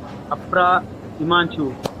Himanshu, Apra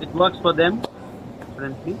Himanshu. It works for them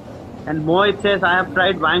currently. And Mohit says, I have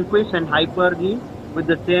tried Vanquish and Hyper-G with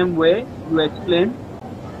the same way you explained.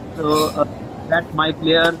 So that my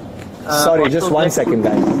player. Sorry, just 1 second,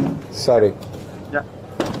 guys. Sorry. Yeah.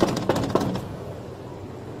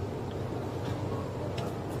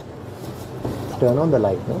 Turn on the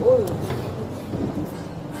light. No?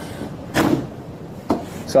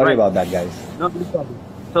 Sorry about that, guys. No problem.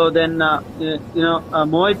 So then,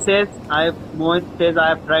 Mohit says I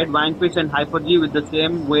have tried Vanquish and Hyper-G with the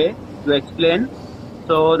same way you explained,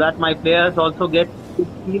 so that my players also get good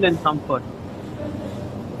feel and comfort.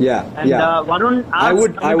 Yeah, and Varun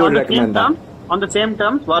asked, I would recommend that. On the same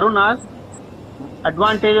terms, Varun asked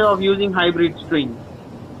advantage of using hybrid string.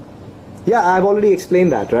 Yeah, I've already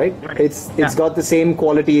explained that, right? It's got the same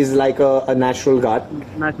qualities like a natural gut.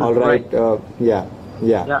 All right. Yeah.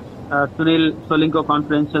 Sunil Solinko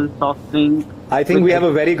confidential soft string. I think we have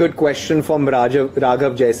a very good question from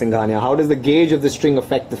Raghav Jaisinghania. How does the gauge of the string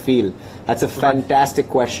affect the feel? That's a fantastic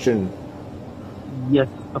question. Yes,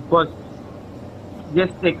 of course.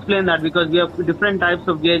 Just explain that because we have different types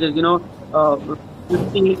of gauges.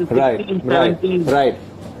 15, 16, 17. Right.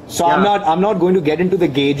 So I'm not going to get into the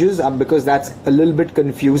gauges because that's a little bit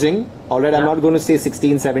confusing. All right, I'm not going to say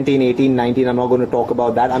 16, 17, 18, 19. I'm not going to talk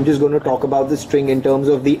about that. I'm just going to talk about the string in terms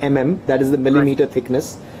of the mm, that is the millimeter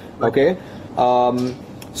thickness. Okay.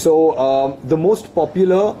 So the most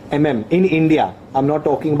popular mm in India, I'm not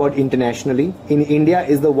talking about internationally, in India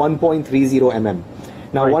is the 1.30 mm.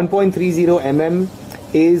 Now 1.30 mm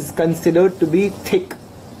is considered to be thick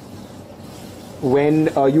when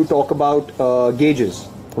you talk about gauges.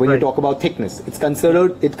 When you talk about thickness, it's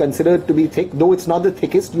considered to be thick. Though it's not the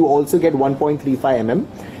thickest, you also get 1.35 mm.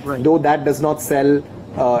 Though that does not sell.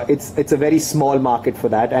 It's a very small market for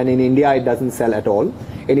that, and in India it doesn't sell at all.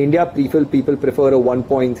 In India, people prefer a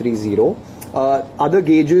 1.30. Other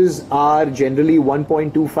gauges are generally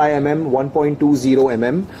 1.25 mm, 1.20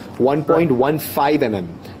 mm, 1.15 mm.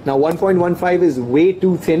 Now 1.15 is way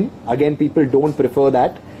too thin. Again, people don't prefer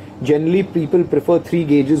that. Generally, people prefer 3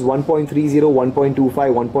 gauges, 1.30,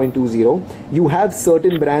 1.25, 1.20. You have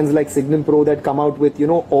certain brands like Signum Pro that come out with,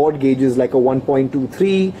 odd gauges like a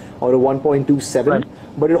 1.23 or a 1.27,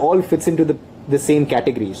 but it all fits into the the same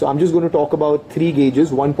category. So I'm just going to talk about 3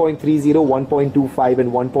 gauges: 1.30, 1.25,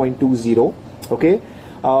 and 1.20. Okay.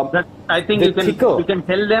 That, I think you can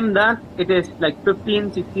tell them that it is like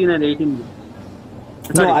 15, 16, and 18.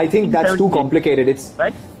 Sorry, no, I think 16, that's too 17. complicated. It's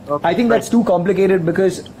Right? Okay, I think that's too complicated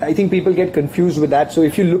because I think people get confused with that. So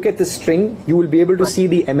if you look at the string, you will be able to see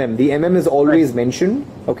the mm. The mm is always mentioned.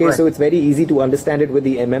 Okay, so it's very easy to understand it with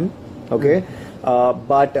the mm. Okay,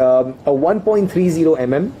 but a 1.30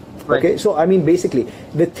 mm. Okay, so I mean basically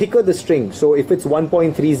the thicker the string. So if it's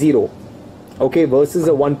 1.30, okay, versus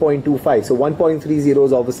a 1.25. So 1.30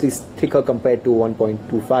 is obviously thicker compared to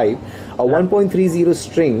 1.25. A 1.30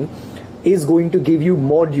 string is going to give you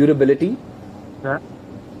more durability. Yeah.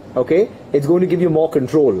 Okay, it's going to give you more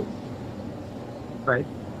control. Right.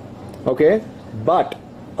 Okay, but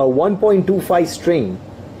a 1.25 string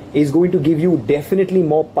is going to give you definitely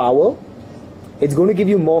more power. It's going to give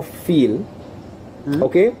you more feel.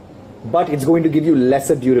 Okay, but it's going to give you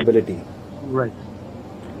lesser durability. Right.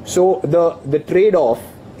 So the trade-off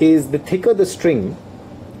is the thicker the string,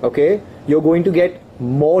 okay, you're going to get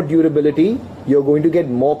more durability, you're going to get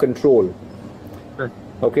more control. Right.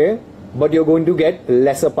 Okay, but you're going to get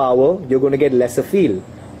lesser power, you're going to get lesser feel.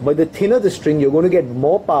 But the thinner the string, you're going to get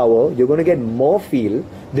more power, you're going to get more feel.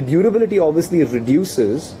 The durability obviously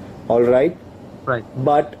reduces, all right? Right.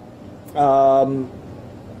 But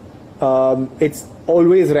it's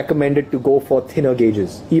always recommended to go for thinner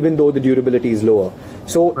gauges, even though the durability is lower.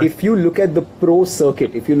 So if you look at the pro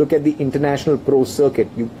circuit, if you look at the international pro circuit,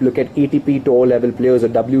 you look at ATP tour level players or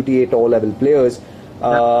WTA tour level players.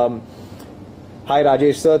 Hi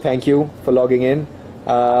Rajesh sir, thank you for logging in.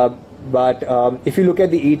 But if you look at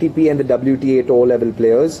the ATP and the WTA tour level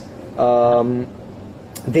players,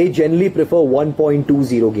 they generally prefer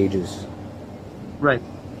 1.20 gauges. Right.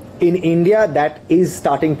 In India, that is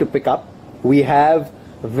starting to pick up. We have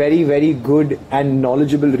very, very good and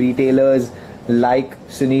knowledgeable retailers like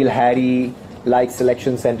Sunil Harry, like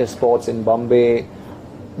Selection Center Sports in Bombay,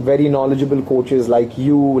 very knowledgeable coaches like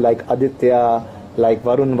you, like Aditya, like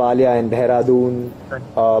Varun Walia in Dehradun,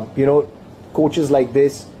 you know, coaches like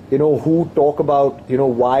this, you know, who talk about, you know,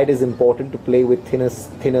 why it is important to play with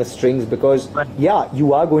thinner strings, because yeah,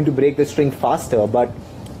 you are going to break the string faster, but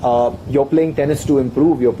you're playing tennis to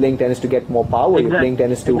improve, you're playing tennis to get more power, you're playing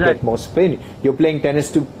tennis to get more spin, you're playing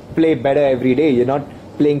tennis to play better every day, you're not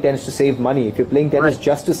playing tennis to save money. If you're playing tennis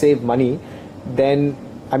just to save money, then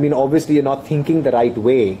I mean obviously you're not thinking the right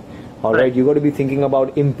way. All right, you got to be thinking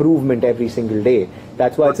about improvement every single day.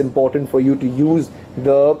 That's why it's important for you to use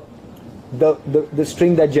the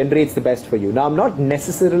string that generates the best for you. Now I'm not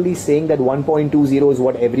necessarily saying that 1.20 is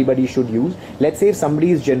what everybody should use. Let's say if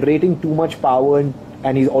somebody is generating too much power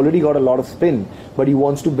and he's already got a lot of spin, but he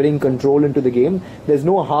wants to bring control into the game, there's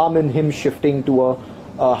no harm in him shifting to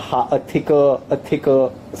a thicker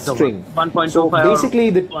string. 1.25 so basically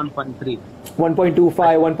the 1.3. 1.25,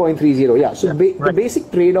 1.30, yeah. So the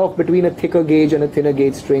basic trade-off between a thicker gauge and a thinner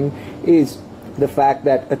gauge string is the fact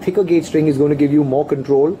that a thicker gauge string is going to give you more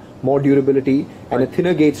control, more durability, and a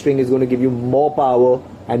thinner gauge string is going to give you more power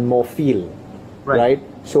and more feel. Right?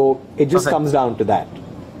 So it just comes down to that.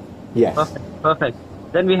 Yes. Perfect.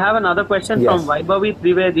 Then we have another question from Vaibhavi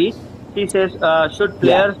Trivedi. He says, should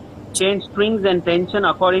players change strings and tension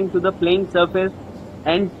according to the playing surface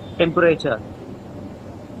and temperature?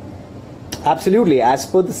 Absolutely. As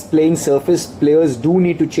per the playing surface, players do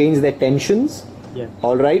need to change their tensions. Yes.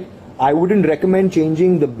 All right. I wouldn't recommend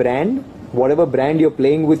changing the brand. Whatever brand you're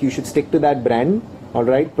playing with, you should stick to that brand. All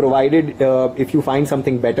right. Provided if you find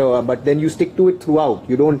something better, but then you stick to it throughout.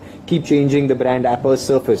 You don't keep changing the brand as per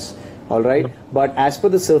surface. All right. But as per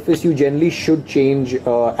the surface, you generally should change,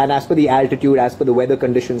 and as per the altitude, as per the weather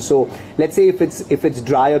conditions. So let's say if it's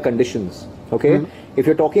drier conditions, okay. If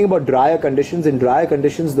you're talking about drier conditions, in drier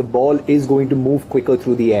conditions, the ball is going to move quicker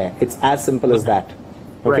through the air. It's as simple as that.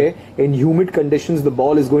 Okay. In humid conditions, the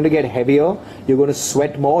ball is going to get heavier. You're going to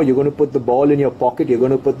sweat more. You're going to put the ball in your pocket. You're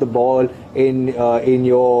going to put the ball in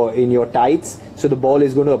your tights. So the ball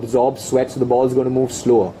is going to absorb sweat. So the ball is going to move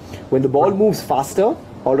slower. When the ball moves faster,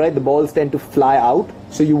 all right, the balls tend to fly out.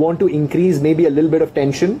 So you want to increase maybe a little bit of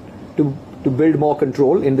tension to build more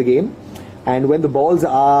control in the game. And when the balls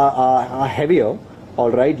are heavier, all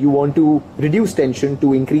right, you want to reduce tension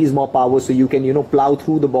to increase more power, so you can, you know, plow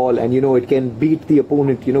through the ball and, you know, it can beat the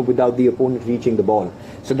opponent, you know, without the opponent reaching the ball.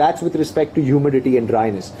 So that's with respect to humidity and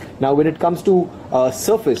dryness. Now when it comes to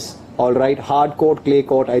surface, all right, hard court, clay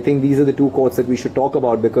court, I think these are the two courts that we should talk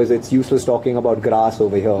about, because it's useless talking about grass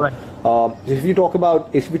over here. If we talk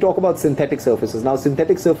about synthetic surfaces, now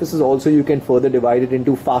synthetic surfaces also you can further divide it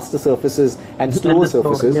into faster surfaces and slower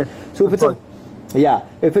surfaces. So Yeah,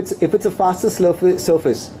 if it's a faster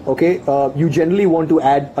surface, okay, you generally want to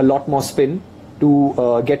add a lot more spin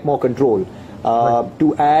to get more control.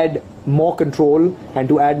 To add more control and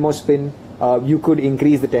to add more spin, you could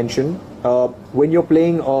increase the tension. When you're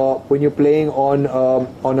playing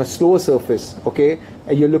on a slower surface, okay,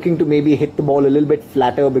 you're looking to maybe hit the ball a little bit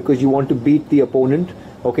flatter because you want to beat the opponent.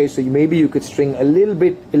 Okay, so maybe you could string a little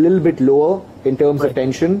bit lower in terms of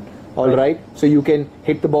tension. All right. So you can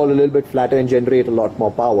hit the ball a little bit flatter and generate a lot more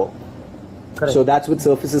power. Correct. So that's with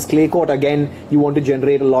surfaces. Clay court, again, you want to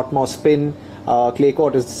generate a lot more spin. Clay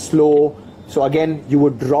court is slow. So again, you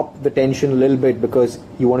would drop the tension a little bit because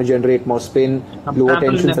you want to generate more spin. Lower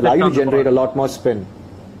tensions allow you to generate a lot more spin.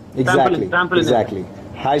 Exactly. Exactly.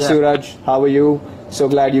 Hi, Suraj. How are you? So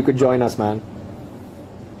glad you could join us, man.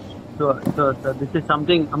 Sure. This is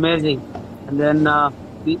something amazing. And then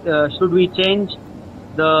should we change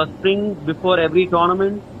the string before every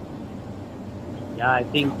tournament? Yeah, I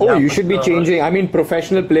think. Oh, you should be changing. I mean,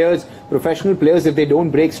 professional players, if they don't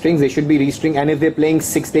break strings, they should be restring. And if they're playing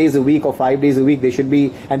 6 days a week or 5 days a week, they should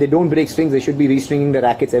be, and they don't break strings, they should be restringing the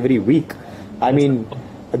rackets every week. I mean,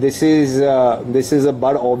 this is a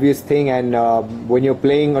but obvious thing. And when you're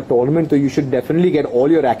playing a tournament, so you should definitely get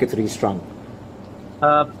all your rackets restrung.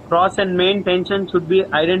 Cross and main tension should be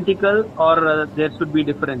identical, or there should be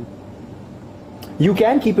different. You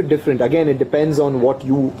can keep it different. Again, it depends on what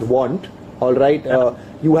you want. All right.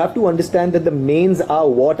 You have to understand that the mains are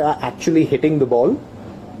what are actually hitting the ball.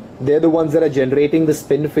 They're the ones that are generating the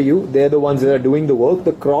spin for you. They're the ones that are doing the work.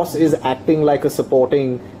 The cross is acting like a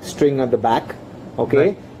supporting string at the back. Okay.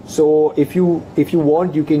 Right. So if you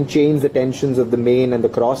want, you can change the tensions of the main and the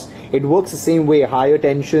cross. It works the same way. Higher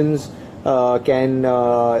tensions can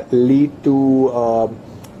lead to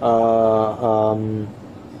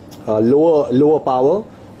lower power.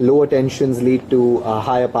 Lower tensions lead to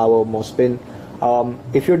higher power, more spin.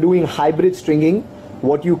 If you're doing hybrid stringing,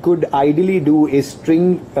 what you could ideally do is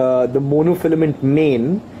string the monofilament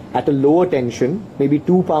main at a lower tension, maybe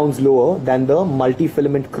 2 pounds lower than the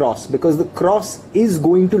multi-filament cross, because the cross is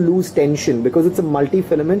going to lose tension because it's a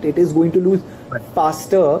multi-filament. It is going to lose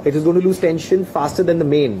faster. It is going to lose tension faster than the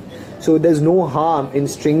main. So there's no harm in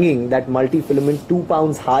stringing that multi-filament 2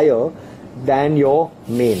 pounds higher than your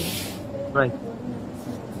main. Right.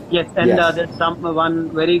 Yes, and there's one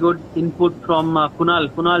very good input from Kunal.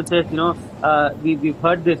 Kunal says, we've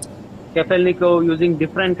heard this Kafelnikov using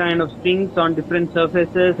different kind of strings on different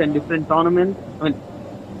surfaces and different tournaments. I mean,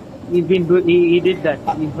 he did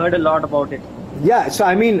that. We heard a lot about it. Yeah, so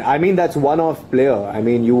I mean that's one-off player. I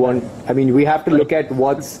mean, we have to look at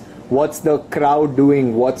what's the crowd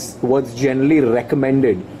doing, what's generally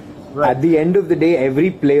recommended. Right. At the end of the day,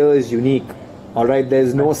 every player is unique. All right,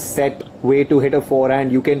 there's no set way to hit a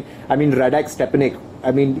forehand. You can, Radak Stepanek.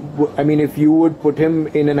 I mean, if you would put him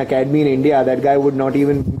in an academy in India, that guy would not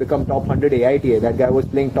even become top 100 AITA. That guy was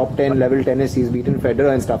playing top 10 level tennis. He's beaten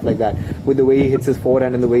Federer and stuff like that with the way he hits his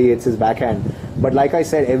forehand and the way he hits his backhand. But like I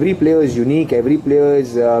said, every player is unique. Every player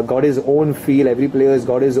has got his own feel. Every player has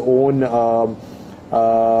got his own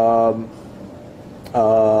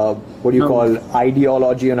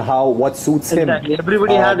ideology on what suits him.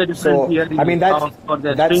 Everybody has a different theory. I mean,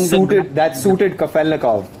 that suited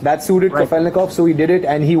Kafelnikov. That suited Kafelnikov, so he did it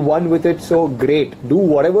and he won with it. So great. Do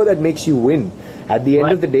whatever that makes you win. At the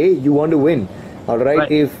end of the day, you want to win. All right.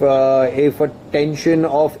 If a tension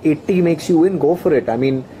of 80 makes you win, go for it. I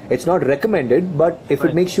mean, it's not recommended, but if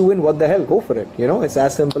it makes you win, what the hell, go for it. It's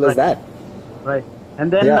as simple as that. Right.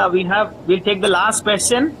 And then we'll take the last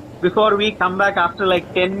question before we come back after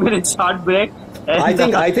like 10 minutes short break. I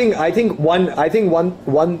think one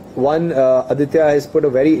Aditya has put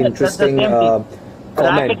a very interesting comment.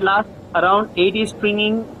 Racket lasts around 80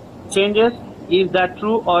 stringing changes. Is that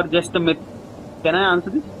true or just a myth? Can I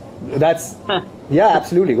answer this? That's yeah,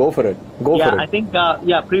 absolutely. Go for it. Go for it. I think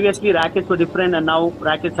previously rackets were different and now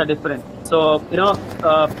rackets are different. So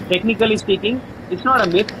technically speaking, it's not a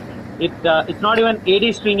myth. It's not even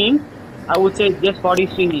 80 stringing. I would say just 40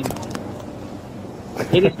 stringing.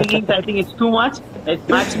 80 stringing, I think it's too much. It's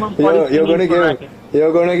maximum 40 you're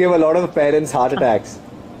going to give a lot of parents heart attacks.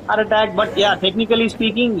 Heart attack, but yeah, technically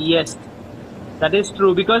speaking, yes, that is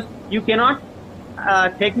true because you cannot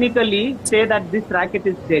technically say that this racket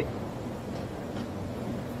is dead.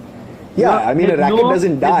 Yeah, I mean a racket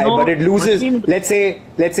doesn't die, but it loses. Let's say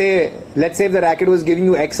if the racket was giving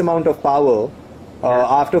you X amount of power.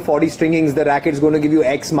 After 40 stringings, the racket's going to give you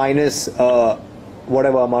X minus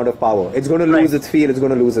whatever amount of power. It's going to lose its feel. It's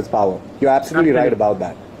going to lose its power. You're absolutely right about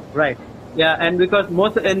that. Right. Yeah, and because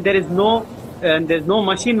there's no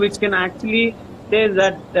machine which can actually say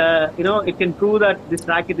that it can prove that this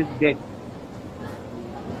racket is dead.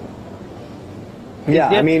 Yeah,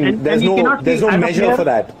 I just, mean, and there's you no cannot there's feel, no as a measure player, for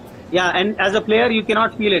that. yeah, and as a player, you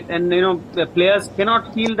cannot feel it, and the players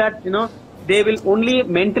cannot feel that. They will only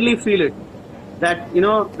mentally feel it. That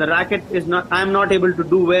the racket is not. I am not able to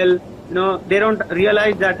do well. They don't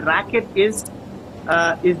realize that racket is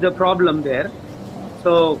the problem there.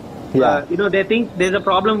 So Yeah, they think there's a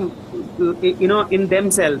problem, in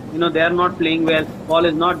themselves. They are not playing well. Ball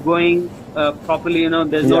is not going properly.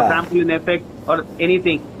 There's no yeah, trampoline effect or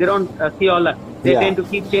anything. They don't see all that. They yeah. tend to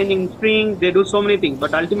keep changing string. They do so many things,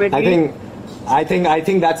 but I ultimately, think, I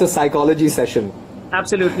think that's a psychology session.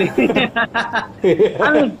 absolutely.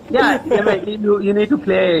 I mean, yeah. I mean, you need to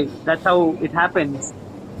play. That's how it happens.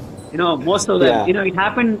 Most of them. Yeah,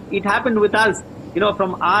 It happened with us.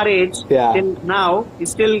 From our age yeah, till now,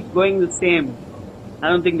 it's still going the same. I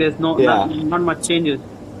don't think there's yeah, not much changes,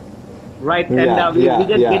 right? And yeah, we yeah,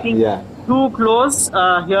 just yeah, getting yeah. too close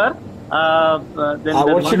here. Then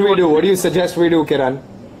What one should we more do? What thing. do you suggest we do, Kiran?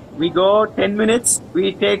 We go 10 minutes.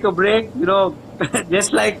 We take a break.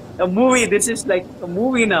 Just like a movie. This is like a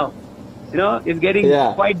movie now. It's getting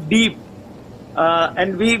Yeah, quite deep.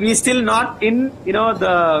 And we still not in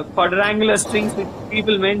the quadrangular strings which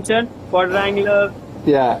people mentioned, quadrangular,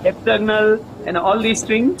 yeah, heptagonal, and all these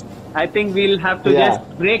strings. I think we'll have to yeah,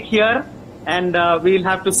 just break here, and we'll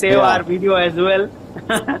have to save our yeah. video as well,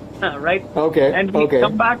 right? Okay, And we okay.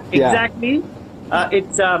 come back Yeah, exactly.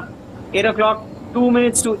 It's 8 o'clock, 2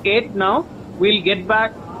 minutes to 8 now. We'll get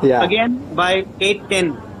back yeah. again by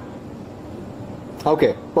 8:10.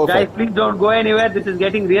 Okay, Guys, perfect. please don't go anywhere. This is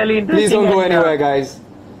getting really interesting. Please don't go and, anywhere, guys.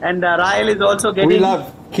 And Rahil is also We getting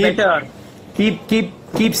love better.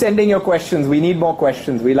 keep sending your questions. We need more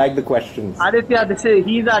questions. We like the questions. Aditya,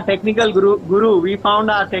 he's our technical guru. We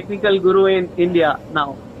found our technical guru in India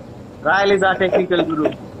now. Rahil is our technical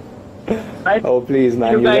guru. Right? Oh please,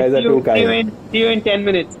 man, You you guys are too kind. see you in 10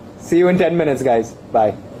 minutes. See you in 10 minutes, guys.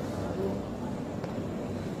 Bye.